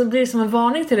 Liksom. Alltså blir det som en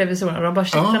varning till revisorerna. Bara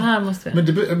shit, den här måste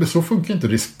vi... Men så funkar inte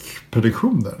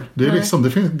riskprediktioner. Det är liksom,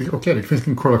 det finns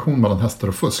en korrelation mellan hästar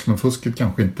och fusk. Men fusket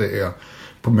kanske inte är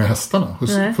med hästarna.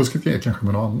 Fusket är kanske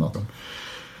med något annat.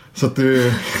 Så att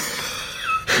det...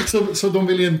 så de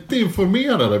vill inte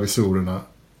informera revisorerna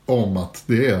om att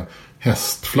det är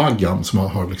hästflaggan som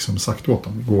har liksom sagt åt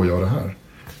dem, gå och göra det här.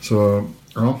 Så,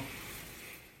 ja.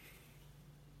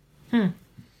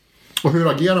 Och hur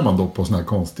agerar man då på såna här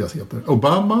konstiga saker?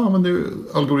 Obama använder ju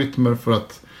algoritmer för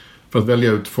att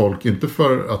välja ut folk, inte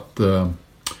för att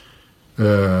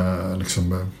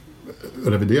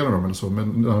revidera dem eller så,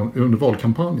 men under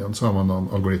valkampanjen så använder man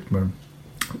algoritmer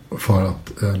för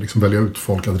att liksom välja ut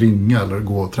folk att ringa eller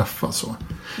gå och träffa så.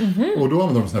 Och då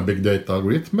använder de såna här big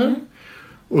data-algoritmer.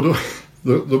 Och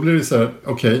då blir det så här,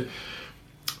 okej.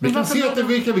 Vi kan se att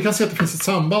det finns ett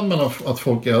samband mellan att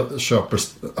folk köper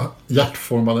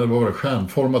hjärtformade eller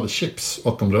stjärnformade chips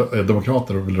och att de är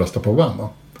demokrater och vill rösta på Obama.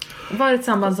 Vad är ett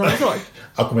samband som du såg?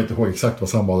 Jag kommer inte ihåg exakt vad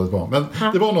sambandet var. Men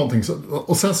det var någonting så.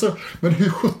 Och sen så, men hur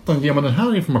 17 ger man den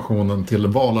här informationen till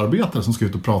valarbetare som ska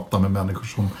ut och prata med människor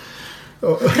som...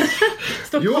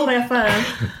 Stockholm i affären.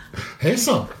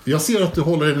 Hejsan, jag ser att du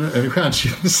håller en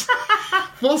stjärnchips.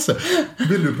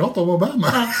 Vill du prata om Obama?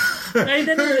 Nej,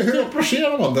 hur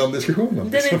approcherar man den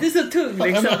diskussionen? Den är inte så tung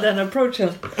liksom, den approachen.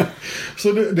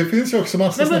 Så det finns ju också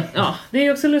massor. Ja, det är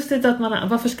ju också lustigt att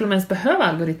varför skulle man ens behöva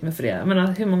algoritmer för det? Jag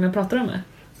menar, hur många pratar de med?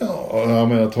 Ja,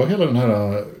 men jag tar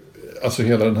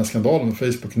hela den här skandalen med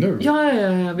Facebook nu. Ja,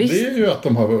 visst. Det är ju att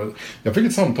jag fick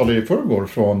ett samtal i förrgår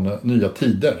från Nya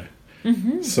Tider.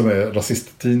 Som är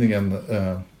rasisttidningen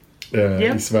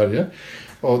i Sverige.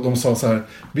 Och de sa så här,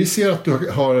 vi ser att du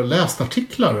har läst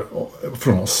artiklar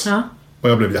från oss. Ja. Och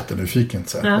jag blev jättenyfiken.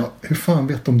 Så här, hur fan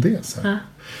vet de det? Så här.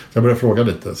 Så jag började fråga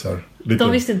lite. Så här,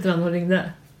 de visste inte vem de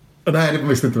ringde? Nej, de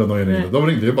visste inte vem de ringde. De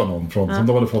ringde ju bara någon som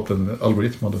de hade fått en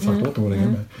algoritm hade sagt åt dem att ringa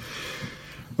mig.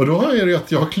 Och då är det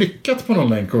att jag har klickat på någon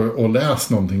länk och läst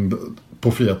någonting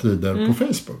på Fria Tider på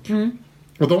Facebook.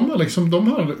 Och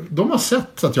de har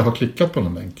sett att jag har klickat på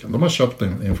den länken. De har köpt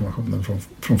den informationen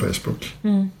från Facebook.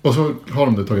 Och så har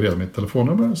de tagit reda på mitt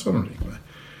telefonnummer och så har de ringt mig.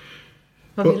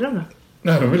 Vad vill de då?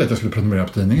 Nej, de ville att jag skulle prenumerera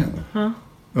på tidningen.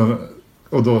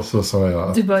 Och då så sa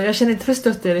jag... Du bara, jag känner inte för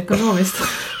stött er ekonomiskt.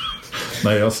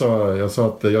 Nej, jag sa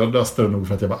att jag löste det nog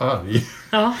för att jag var arg.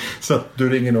 Ja. Så att du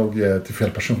ringer nog till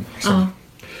fel person.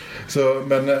 Så,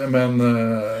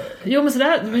 men... Jo, men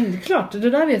sådär, men klart, det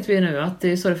där vet vi nu att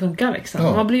det är så det funkar liksom.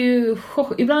 Man blir ju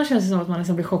ibland känns det som att man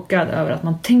liksom blir chockad över att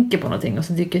man tänker på någonting och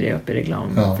så dyker det upp i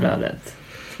reklamflödet.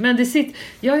 Men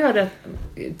jag hörde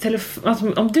att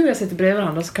om du och jag sitter bredvid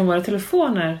varandra så kan våra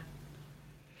telefoner...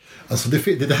 Alltså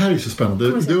det här är ju så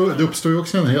spännande. Det uppstår ju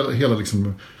också en hela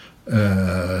liksom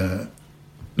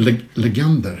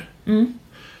legender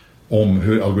om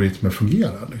hur algoritmer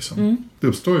fungerar liksom. Det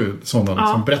uppstår ju sådana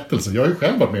liksom, berättelser. Jag har ju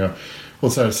själv varit med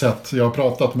och så här sett, jag har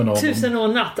pratat med någon 1000 och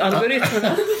natt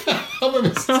algoritmerna. Ja, men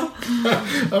visst.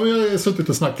 Ja, men jag har suttit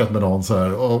och snackat med någon så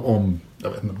här om jag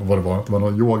vet inte vad det var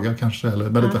någon yoga kanske eller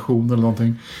meditation eller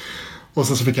någonting. Och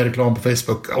så fick jag reklam på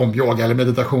Facebook om yoga eller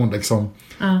meditation liksom.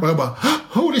 Och jag bara,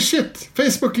 holy shit,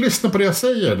 Facebook lyssnar på det jag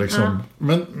säger liksom.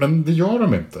 Men det gör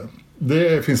de inte.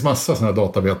 Det finns massa sådana här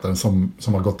datavetare som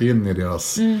har gått in i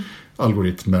deras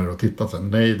algoritmer och tittat sen.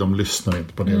 Nej, de lyssnar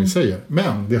inte på det vi säger.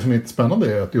 Men det som är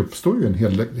spännande är att det uppstår ju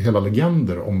hela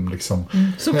legender om liksom...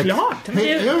 Såklart!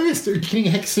 Ja, visst, kring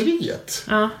häxeriet.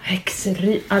 Ja,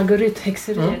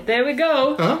 algoritmhäxeriet. There we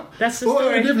go! That's the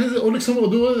story.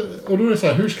 Och då är det så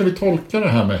här, hur ska vi tolka det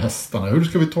här med hästarna? Hur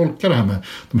ska vi tolka det här med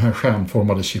de här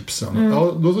stjärnformade chipsen?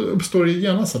 Ja, då uppstår det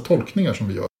gärna så här tolkningar som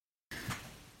vi gör.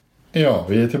 Ja,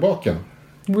 vi är tillbaka.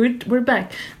 We're back.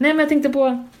 Nej, men jag tänkte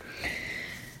på...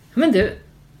 Men du,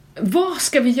 vad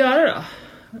ska vi göra då?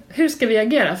 Hur ska vi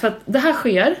agera? För att det här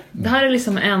sker, det här är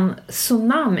liksom en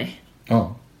tsunami.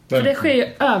 Ja. För det sker ju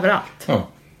överallt. Ja.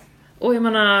 Och jag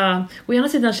menar, å ena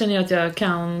sidan känner jag att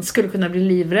jag skulle kunna bli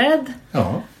livrädd.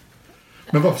 Ja.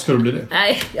 Men varför ska du bli det?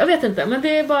 Nej, jag vet inte. Men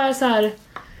det är bara så här...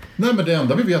 Nej, men det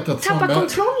enda vi vet är att... Tappa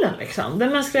kontrollen liksom.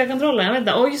 Den mänskliga kontrollen. Jag vet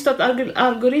inte. Och just att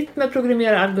algoritmer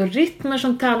programmerar algoritmer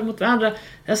som tävlar mot varandra.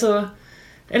 Alltså...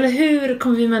 Eller hur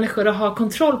kommer vi människor att ha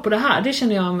kontroll på det här? Det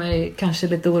känner jag mig kanske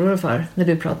lite orolig för när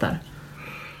du pratar.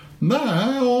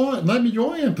 Nej, men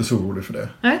jag är inte så orolig för det.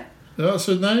 Nej.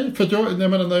 Alltså, nej, för att jag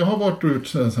menar, när jag har varit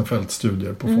ut en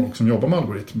fältstudier på folk som jobbar med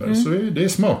algoritmer så är det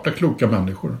smarta, kloka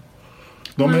människor.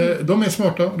 De är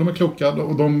smarta, de är kloka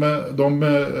och de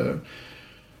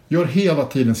gör hela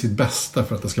tiden sitt bästa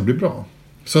för att det ska bli bra.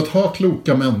 Så att ha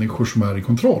kloka människor som är i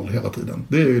kontroll hela tiden,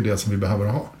 det är ju det som vi behöver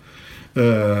ha.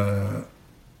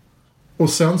 Och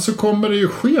sen så kommer det ju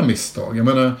ske misstag. Jag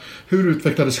menar, hur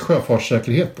utvecklades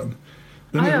sjöfartssäkerheten?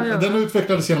 Den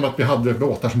utvecklades genom att vi hade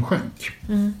båtar som sjönk.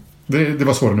 Det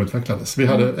var så den utvecklades. Vi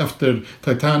hade, efter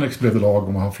Titanic blev det lag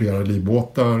om att ha flera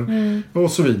livbåtar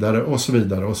och så vidare och så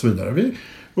vidare och så vidare.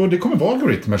 Och det kommer vara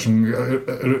algoritmer som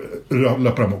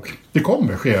löper amok. Det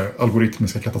kommer ske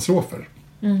algoritmiska katastrofer.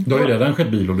 Då har ju redan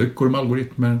skett bilolyckor med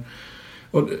algoritmer.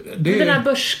 Och den här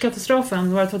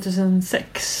börskatastrofen var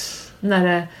 2006 när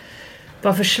det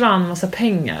bara försvann massa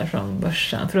pengar från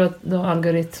börsen för att då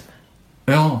algoritm.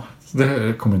 Ja,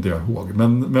 det kommer inte jag ihåg.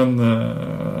 Men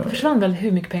det försvann väl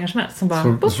hur mycket pengar som helst som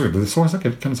bara så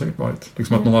kan det säkert varit.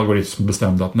 Liksom att någon algoritm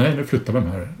bestämde att nej, nu flyttar vi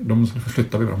de här. Nu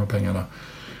flyttar vi de här pengarna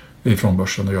ifrån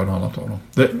börsen och gör något annat av dem.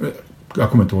 Jag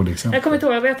kommer inte ihåg det exempel. Jag kommer inte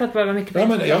ihåg, jag vet att det var mycket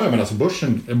pengar. Ja, men alltså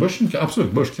börsen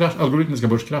absolut, algoritmiska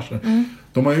börskrascher.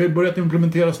 De har ju börjat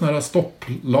implementera såna här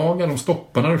stopplagar, de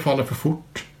stoppar när det faller för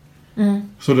fort.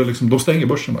 Så det liksom, då stänger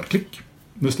börsen bara, klick,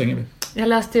 nu stänger vi. Jag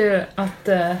läste ju att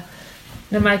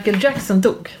när Michael Jackson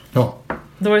dog,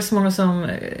 då var det så många som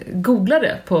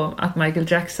googlade på att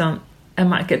Michael Jackson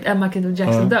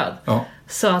död. Ja.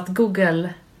 Så att Google,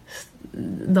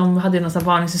 de hade ju något sånt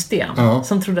varningssystem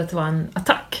som trodde att det var en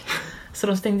attack. Så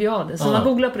de stängde ju av det. Så när man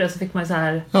googlade på det så fick man ju så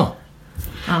här... Ja.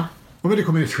 Men det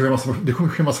kommer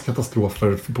ske massa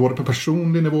katastrofer både på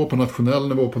personlig nivå, på nationell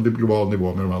nivå, på global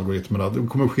nivå med de algoritmerna. Det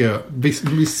kommer ske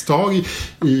misstag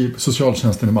i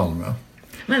socialtjänsten i Malmö.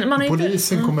 Men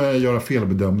polisen kommer göra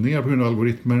felbedömningar på grund av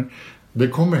algoritmer. Det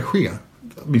kommer ske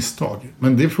misstag.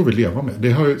 Men det får vi leva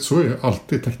med. Så har ju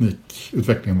alltid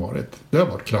teknikutvecklingen varit. Det har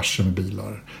varit krascher med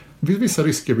bilar. Det finns vissa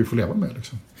risker vi får leva med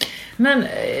liksom. Men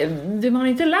man har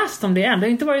inte läst om det än. Det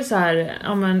har inte varit så här,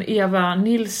 Eva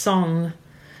Nilsson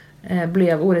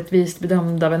blev orättvist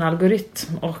bedömd av en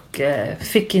algoritm och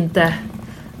fick inte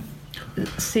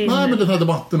sin... Nej, men den här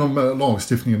debatten om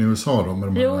lagstiftningen i USA då, med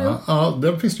de här, ja,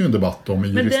 den finns det ju en debatt om i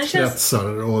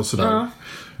juristkretsar och sådär.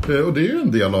 Och det är ju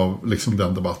en del av liksom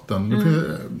den debatten.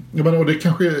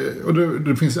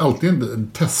 Det finns alltid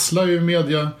en Tesla i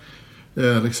media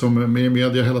liksom med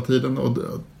media hela tiden, och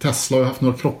Tesla har haft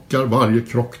några krockar. Varje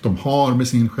krock de har med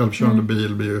sin självkörande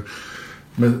bil blir ju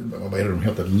med, vad är det de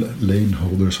heter, lane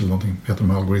holders eller någonting heter de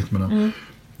här algoritmerna.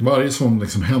 Varje sån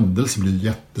liksom händelse blir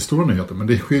jättestora nyheter, men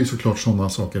det sker ju såklart sådana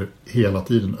saker hela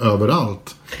tiden,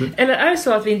 överallt. Eller är det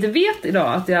så att vi inte vet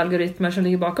idag att det är algoritmer som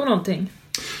ligger bakom någonting?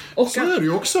 Och så är det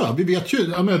ju också. Vi vet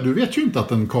ju, du vet ju inte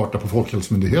att en karta på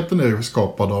Folkhälsomyndigheten är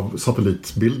skapad av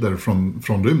satellitbilder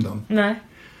från rymden. Nej.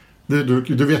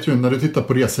 Du vet ju när du tittar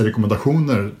på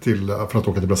reserekommendationer för att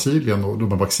åka till Brasilien och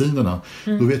de här vaccinerna,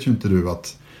 då vet ju inte du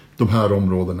att de här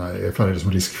områdena är färre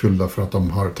som riskfyllda för att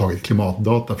de har tagit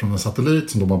klimatdata från en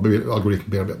satellit som de har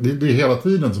algoritmbearbetat. Det är hela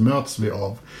tiden så möts vi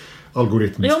av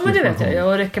algoritmisk information. Ja, men det vet jag.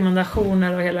 Och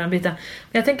rekommendationer och hela den biten.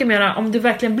 Men jag tänker mer, om du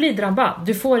verkligen blir drabbad,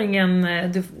 du får ingen...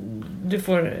 Du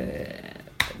får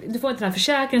inte den här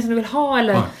försäkringen som du vill ha,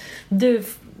 eller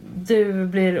du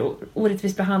blir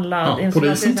orättvist behandlad. Ja,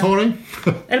 polisen tar dig.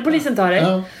 Eller polisen tar dig.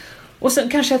 Ja. Och sen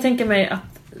kanske jag tänker mig att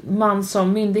man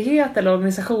som myndighet eller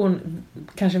organisation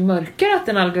kanske mörkar att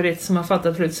en algoritm som har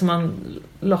fattat beslut som man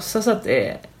låtsas att det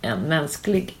är en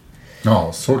mänsklig.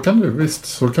 Ja, så kan det visst.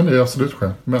 Så kan det absolut ske.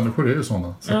 Människor är ju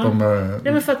sådana. Så att ja,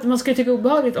 men för att man skulle tycka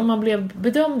obehagligt om man blev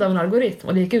bedömd av en algoritm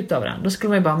och det gick ut över den. Då skulle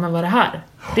man ju bara, men vad är det här?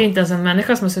 Det är inte ens en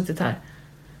människa som har suttit här.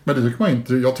 Men det tycker man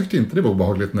inte. Jag tyckte inte det var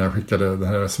obehagligt när jag skickade det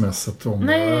här smset om...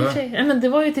 Nej, men det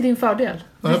var ju till din fördel.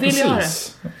 Du ville göra det.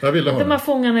 Jag ville ha det. De här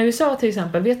fångarna i USA till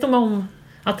exempel, vet de om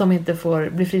att de inte får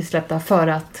bli frisläppta för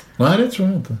att... Nej, det tror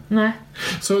jag inte. Nej.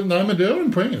 Så nej, men det är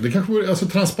en poäng. Det kanske alltså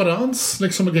transparens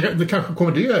liksom, det kanske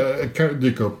kommer det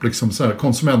dyka upp liksom så här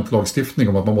konsumentlagstiftning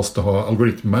om att man måste ha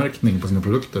algoritmmärkning på sina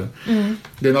produkter.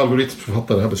 Det är en algoritm som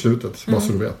fattar det här beslutet, bara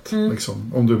så du vet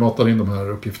liksom. Om du matar in de här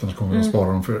uppgifterna så kommer du att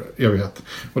spara dem för evighet.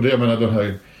 Och det, jag menar, den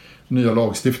här nya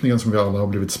lagstiftningen som vi alla har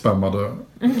blivit spammade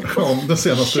om de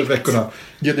senaste veckorna.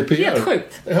 GDPR. Helt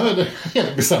sjukt. Ja, det är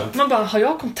helt bisarrt. Man bara, har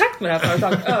jag kontakt med det här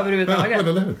företaget överhuvudtaget? Ja, men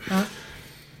eller hur?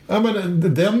 Ja,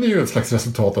 men den är ju ett slags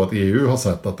resultat av att EU har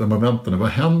sett att vad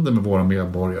händer med våra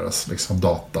medborgares liksom,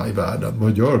 data i världen?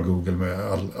 Vad gör Google med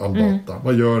all data?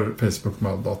 Vad gör Facebook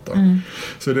med all data?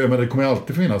 Så det kommer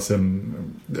alltid finnas en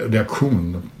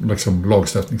reaktion liksom,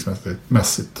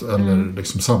 lagstiftningsmässigt eller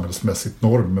liksom, samhällsmässigt,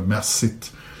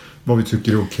 normmässigt vad vi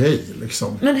tycker är okej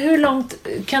liksom. Men hur långt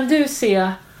kan du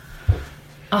se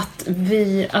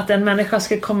att en människa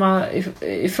ska komma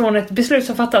ifrån ett beslut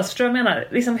som fattas? Förstår jag menar?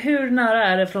 Liksom, hur nära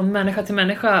är det från människa till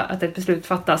människa att ett beslut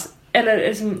fattas? Eller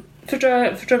liksom,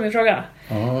 förstår du min fråga?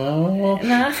 Ja,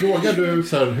 frågar du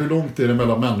så här, hur långt är det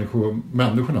mellan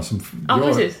människorna som ja,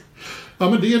 precis. Ja,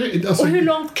 men det är, alltså, och hur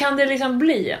långt kan det liksom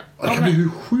bli? Det kan bli hur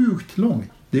sjukt långt.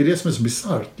 Det är det som är så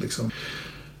bisarrt liksom.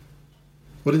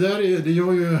 Och det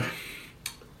gör ju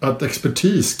att det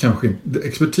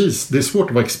är svårt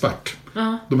att vara expert.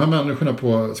 De här människorna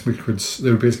på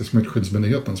Europeiska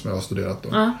smittskyddsmyndigheten som jag har studerat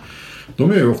då,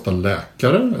 de är ju ofta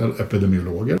läkare eller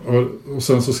epidemiologer och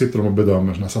sen så sitter de och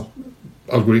bedömer såna här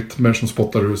algoritmer som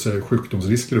spottar ur sig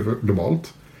sjukdomsrisker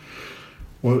globalt.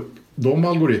 Och de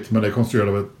algoritmerna är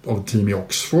konstruerade av ett team i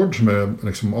Oxford som är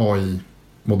liksom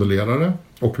AI-modellerare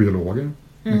och biologer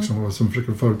liksom, som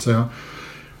försöker förutsäga.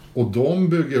 Och de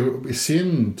bygger i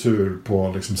sin tur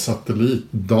på liksom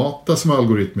satellitdata som är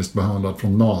algoritmiskt behandlad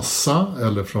från NASA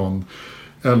eller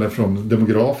från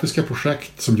demografiska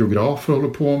projekt som geografer håller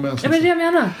på med. Ja, men det jag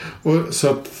menar. Och så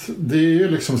att det är ju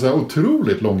liksom så här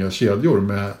otroligt långa kedjor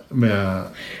med...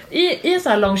 I en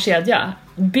sån här lång kedja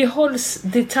behålls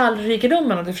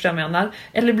detaljrikedomen, om du förstår vad jag menar?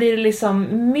 Eller blir det liksom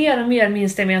mer och mer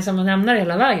minst gemensamma nämnare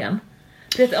hela vägen?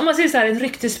 Om man säger så här, en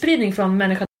ryktesspridning från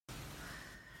människa.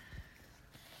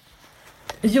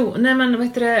 Jo, nej men vad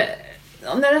heter det?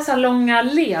 När det är så här långa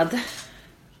led,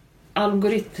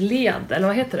 algoritmled, eller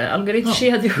vad heter det?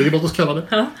 Algoritmkedjor. Ja, låt oss kalla det.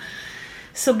 Ja.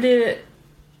 Så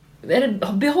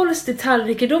behålls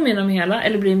detaljrikedom inom hela,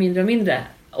 eller blir det mindre och mindre?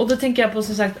 Och då tänker jag på,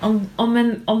 som sagt,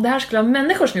 om det här skulle vara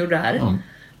människor som gjorde det här,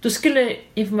 då skulle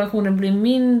informationen bli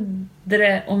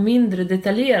mindre och mindre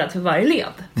detaljerad för varje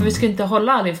led. För vi skulle inte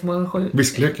hålla all information.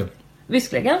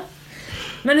 Viskleken.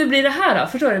 Men hur blir det här då?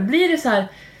 Förstår du? Blir det så här...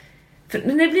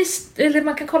 Eller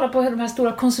man kan kolla på de här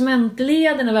stora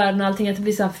konsumentleden i världen och allting, att det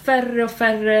blir så här färre och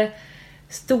färre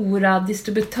stora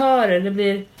distributörer. Det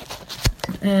blir...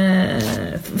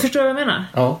 förstår du vad jag menar?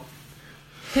 Ja.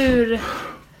 Hur...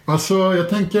 Alltså, jag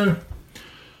tänker...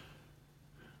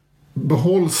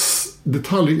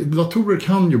 Datorer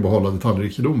kan ju behålla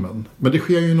detaljrikedomen. Men det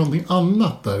sker ju någonting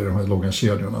annat där i de här långa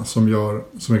kedjorna som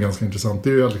är ganska intressant. Det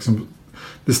är ju att liksom,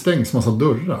 det stängs massa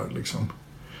dörrar liksom.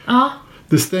 Ja.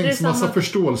 Det stängs massa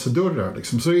förståelsedörrar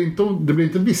liksom. Så det blir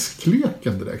inte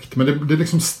viskleken direkt. Men det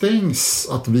liksom stängs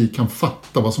att vi kan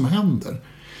fatta vad som händer.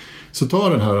 Så ta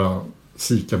den här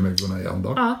Zika-myggorna igen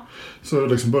då. Ja. Så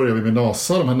liksom börjar vi med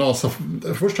NASA.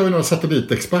 Först har vi några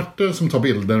satellitexperter som tar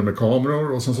bilder med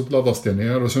kameror. Och sen så laddas det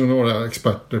ner. Och så är det några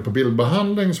experter på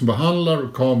bildbehandling som behandlar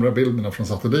kamerabilderna från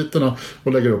satelliterna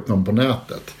och lägger upp dem på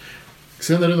nätet.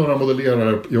 Sen är det några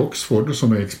modellerare i Oxford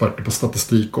som är experter på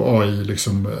statistik och AI,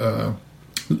 liksom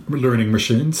learning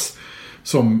machines,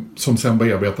 som sen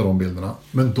bearbetar de bilderna.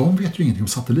 Men de vet ju ingenting om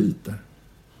satelliter.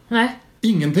 Nej.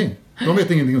 Ingenting. De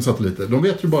vet ingenting om satelliter. De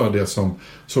vet ju bara det som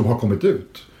har kommit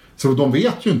ut. Så de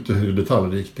vet ju inte hur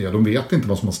detaljrikt det är. De vet inte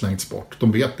vad som har slängts bort.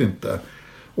 De vet inte.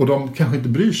 Och de kanske inte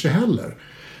bryr sig heller.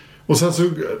 Och sen så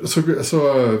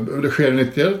det sker en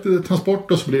ytterligare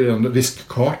transport och så blir det en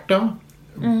riskkarta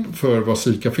för vad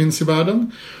Zika finns i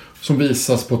världen, som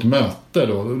visas på ett möte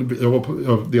då.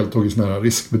 Jag deltog i såna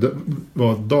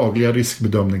här dagliga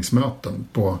riskbedömningsmöten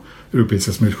på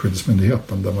Europeiska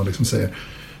smittskyddsmyndigheten, där man liksom säger,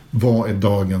 vad är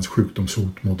dagens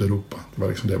sjukdomshot mot Europa? Det var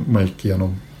liksom det, man gick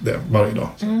igenom det varje dag.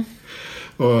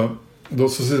 Och då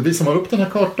så visar man upp den här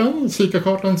kartan,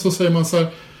 Zika-kartan, så säger man så här,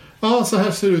 så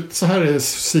här ser det ut, så här är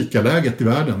Zika-läget i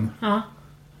världen. Ja.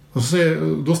 Och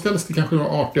då ställs det kanske några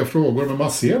artiga frågor, men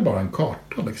man ser bara en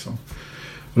karta liksom.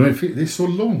 Och det är så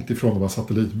långt ifrån de här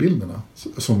satellitbilderna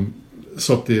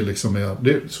så att det liksom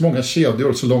det är så många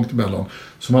kedjor så långt emellan,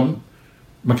 så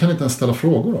man kan inte ens ställa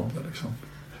frågor om det liksom.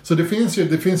 Så det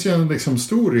finns ju en liksom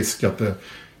stor risk att det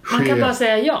sker. Man kan bara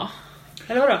säga ja.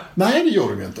 Eller vadå? Nej, det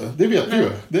gör de inte. Det vet du ju.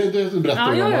 Det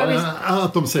berättar de.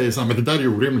 Att de säger så här, men det där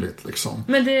är orimligt liksom.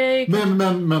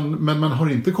 Men man har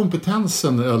inte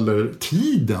kompetensen eller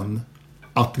tiden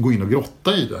att gå in och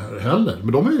grotta i det här heller.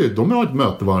 Men de har ett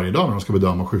möte varje dag när de ska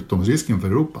bedöma sjukdomsrisken för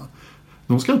Europa.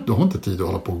 De har inte tid att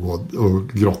hålla på och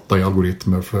grotta i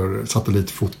algoritmer för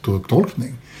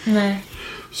satellitfototolkning. Nej.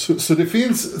 Så det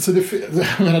finns, jag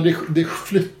menar, det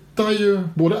flyttar ju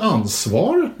både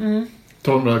ansvar,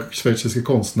 ta de där schweiziska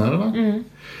konstnärerna,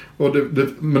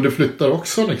 men det flyttar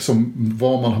också liksom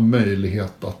vad man har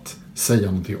möjlighet att säga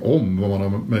någonting om, vad man har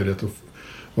möjlighet att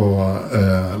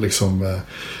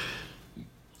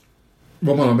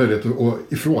vad man har möjlighet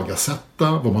att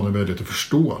ifrågasätta, vad man har möjlighet att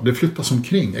förstå. Det flyttas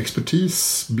omkring.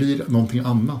 Expertis blir någonting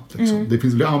annat. Liksom. Det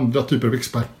blir andra typer av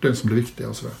experter som blir viktiga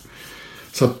och sådär.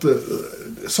 Så att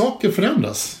saker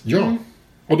förändras, ja.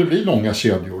 Och det blir långa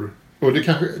kedjor. Och det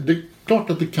är klart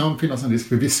att det kan finnas en risk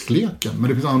för viskleken. Men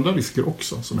det finns andra risker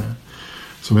också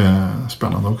som är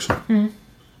spännande också.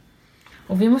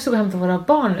 Och vi måste gå och hämta våra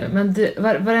barn nu. Men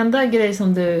varenda grej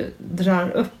som du drar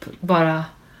upp bara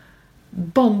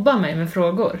bombar mig med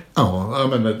frågor. Ja, jag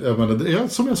menar,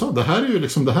 som jag sa, det här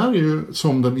är ju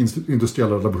som den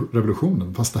industriella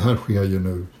revolutionen. Fast det här sker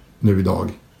ju nu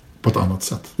idag på ett annat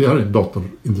sätt. Det här är en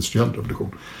datorindustriell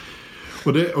revolution.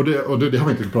 Och det har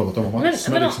vi inte pratat om.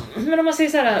 Men om man säger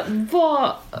så här,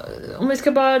 om vi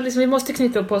ska bara vi måste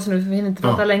knyta upp oss nu för vi hinner inte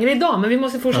prata längre idag, men vi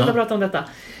måste fortsätta prata om detta.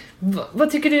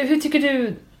 Hur tycker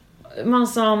du man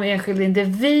som enskild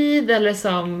individ eller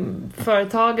som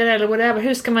företagare eller whatever,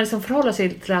 hur ska man förhålla sig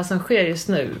till det som sker just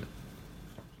nu?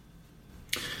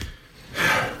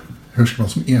 Hur ska man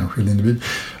som enskild individ?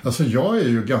 Alltså jag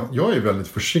är väldigt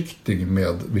försiktig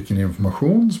med vilken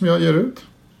information som jag ger ut.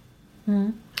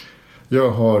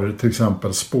 Jag har till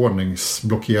exempel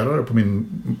spårningsblockerare på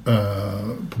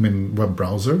min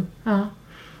webbrowser.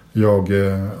 Jag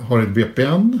har ett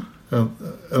VPN,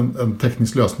 en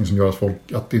teknisk lösning som gör att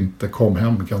folk att inte kom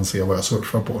hem kan se vad jag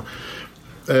surfar på.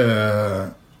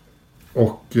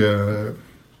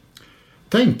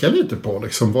 Tänka lite på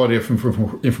vad det är för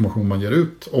information man ger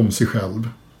ut om sig själv.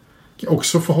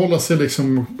 Också förhålla sig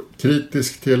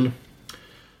kritisk till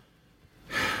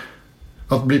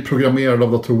att bli programmerad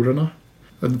av datorerna.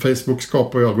 Facebook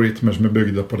skapar ju algoritmer som är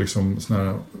byggda på såna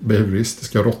här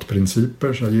behavioristiska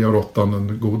råttprinciper. Så ger råttan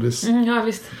en godis. Ja,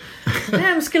 visst.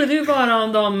 Vem skulle du vara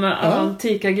om de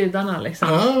antika gudarna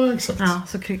Ja, exakt. Ja,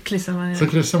 så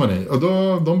klissar man i. Och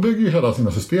de bygger ju hela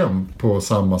sina system på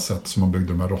samma sätt som man byggde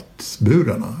de här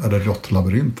råttburarna. Eller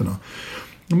råttlabyrinterna.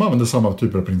 De använder samma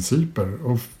typer av principer.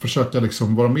 Och försöka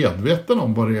vara medveten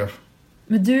om vad det är.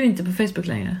 Men du är inte på Facebook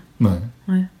längre? Nej.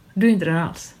 Du är inte där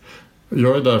alls?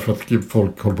 Jag är där för att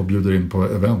folk håller på och bjuder in på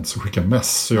events och skickar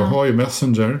mess. Så jag har ju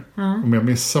Messenger. Om jag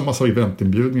missar massa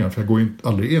eventinbjudningar, för jag går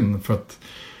aldrig in för att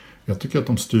jag tycker att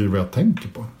de styr vad jag tänker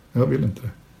på. Jag vill inte det.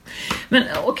 Men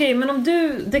okej, men om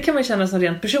det kan man känna som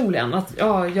rent personligen. Att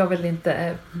jag vill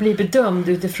inte bli bedömd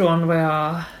utifrån vad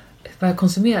jag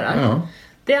konsumerar. Ja.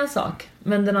 Det är en sak.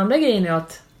 Men den andra grejen är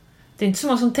att det är inte så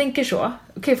många som tänker så.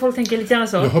 Okej, folk tänker lite grann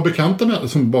så. Jag har bekanta med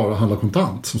som bara handlar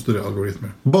kontant, som studerar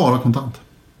algoritmer. Bara kontant.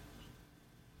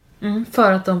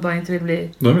 För att de bara inte vill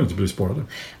bli... De vill inte bli spårade.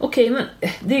 Okej, men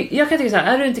jag kan tycka så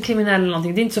här, är du inte kriminell eller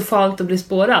någonting, det är inte så farligt att bli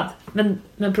spårad. Men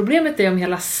problemet är om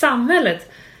hela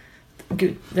samhället...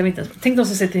 Gud, jag vet inte ens. Tänk någon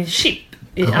som sätter en chip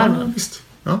i armen. Visst.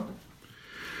 Ja.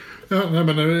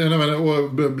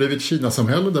 Och blivit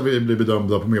Kina-samhälle där vi blir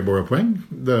bedömda på medborgarpoäng.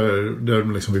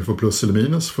 Där vi får plus eller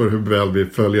minus för hur väl vi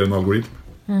följer en algoritm.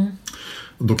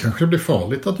 Och då kanske det blir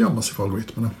farligt att gömma sig för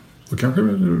algoritmerna. Då kanske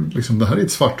det här är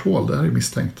ett svart hål, det här är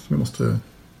misstänkt. Vi måste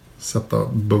sätta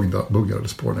buggar eller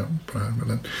spår på det här.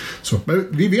 Men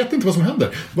vi vet inte vad som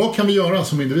händer. Vad kan vi göra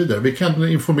som individer? Vi kan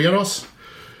informera oss.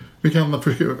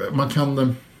 Man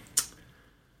kan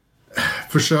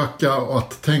försöka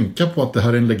att tänka på att det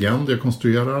här är en legend jag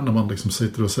konstruerar när man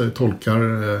sitter och tolkar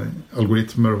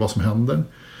algoritmer och vad som händer.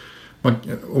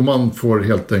 Och man får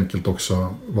helt enkelt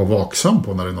också vara vaksam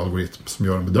på när det är en algoritm som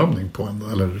gör en bedömning på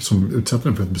en, eller som utsätter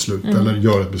den för ett beslut eller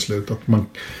gör ett beslut.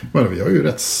 Vi har ju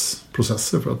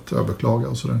rättsprocesser för att överklaga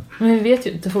och sådär. Men vi vet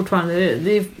ju inte fortfarande.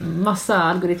 Det är massa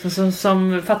algoritmer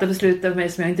som fattar beslut över mig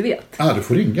som jag inte vet. Du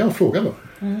får ringa och fråga då.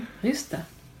 Just det.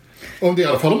 I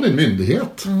alla fall om det är en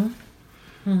myndighet.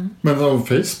 Men om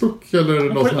Facebook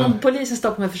eller om polisen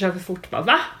stoppar mig och försöker fort.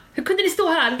 Va? Hur kunde ni stå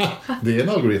här? Det är en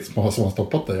algoritm som har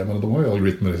stoppat dig. Men de har ju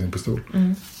algoritmer i sin pistol.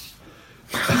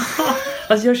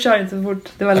 Alltså jag kör inte så fort.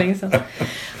 Det var länge sedan.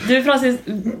 Du Francis,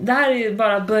 det här är ju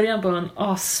bara början på en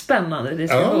spännande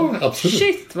diskussion. Ja, absolut.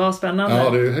 Shit, vad spännande. Ja,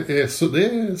 det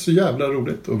är så jävla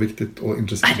roligt och viktigt och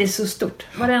intressant. Det är så stort.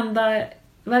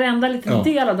 Varenda liten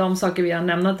del av de saker vi har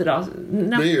nämnt idag.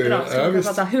 Ska vi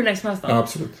prata hur länge som helst. Ja,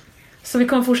 absolut. Så vi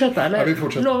kommer fortsätta, eller? Ja, vi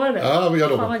fortsätter. Lovar det? Ja, jag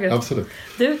lovar. Absolut.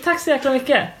 Du, tack så jäkla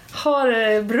mycket. Ha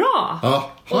det bra.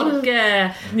 Ja, och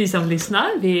ni som lyssnar,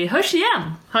 vi hörs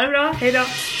igen. Ha det bra. Hej då.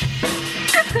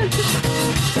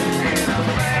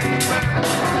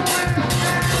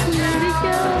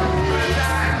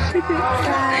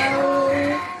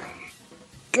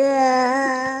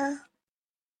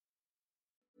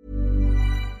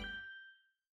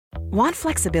 Want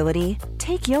flexibility?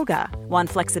 Take yoga. Want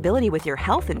flexibility with your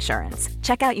health insurance?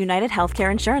 Check out United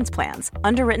Healthcare Insurance Plans.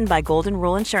 Underwritten by Golden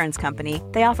Rule Insurance Company,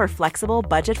 they offer flexible,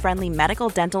 budget-friendly medical,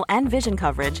 dental, and vision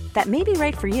coverage that may be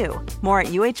right for you. More at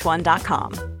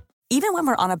uh1.com. Even when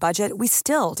we're on a budget, we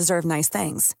still deserve nice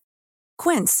things.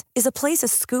 Quince is a place to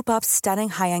scoop up stunning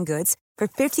high-end goods for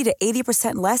 50 to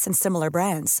 80% less than similar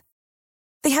brands.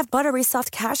 They have buttery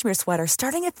soft cashmere sweaters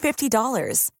starting at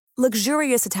 $50,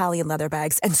 luxurious Italian leather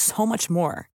bags, and so much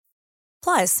more.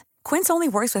 Plus, Quince only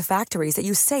works with factories that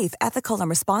use safe, ethical, and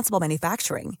responsible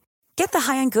manufacturing. Get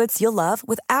the high-end goods you'll love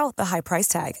without the high price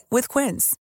tag with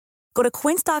Quince. Go to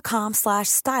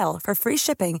quince.com/style for free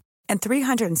shipping and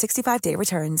 365-day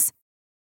returns.